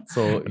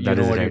 So that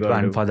is right.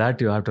 And for that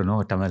you have to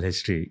know Tamil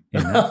history.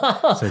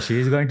 So she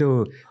is going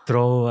to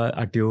throw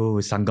at you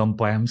Sangam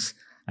poems,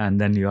 and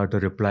then you have to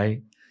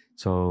reply.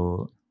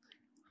 So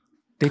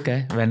ठीक है.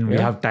 When we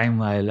have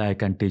time, I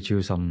can teach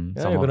you some.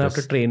 You're gonna have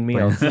to train me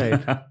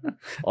outside.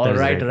 All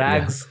right,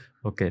 Rags.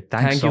 Yeah. Okay.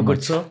 Thanks Thank so you, much.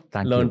 good sir.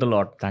 Thank Learned you. a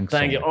lot. Thanks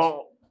Thank so you. much.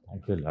 Oh.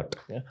 Thank you a lot.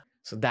 Yeah.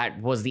 So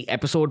that was the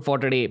episode for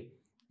today.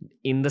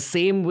 In the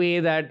same way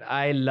that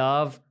I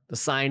love the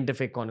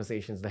scientific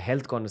conversations, the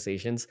health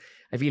conversations,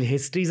 I feel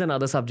history is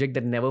another subject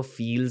that never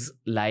feels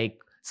like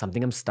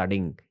something I'm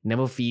studying,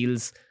 never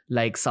feels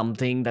like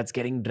something that's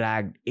getting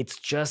dragged. It's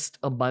just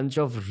a bunch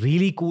of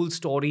really cool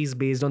stories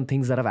based on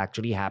things that have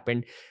actually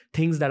happened,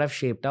 things that have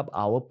shaped up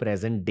our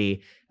present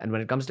day. And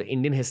when it comes to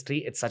Indian history,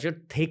 it's such a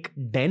thick,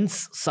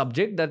 dense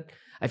subject that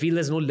I feel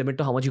there's no limit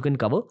to how much you can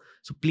cover.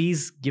 So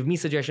please give me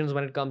suggestions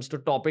when it comes to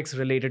topics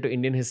related to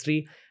Indian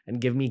history and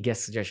give me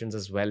guest suggestions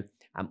as well.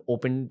 I'm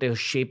open to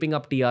shaping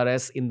up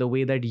TRS in the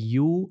way that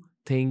you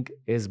think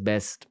is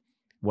best.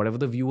 Whatever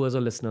the viewers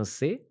or listeners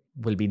say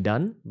will be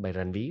done by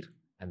Ranveer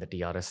and the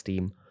TRS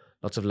team.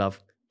 Lots of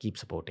love. Keep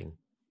supporting.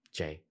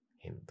 Jai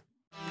Hind.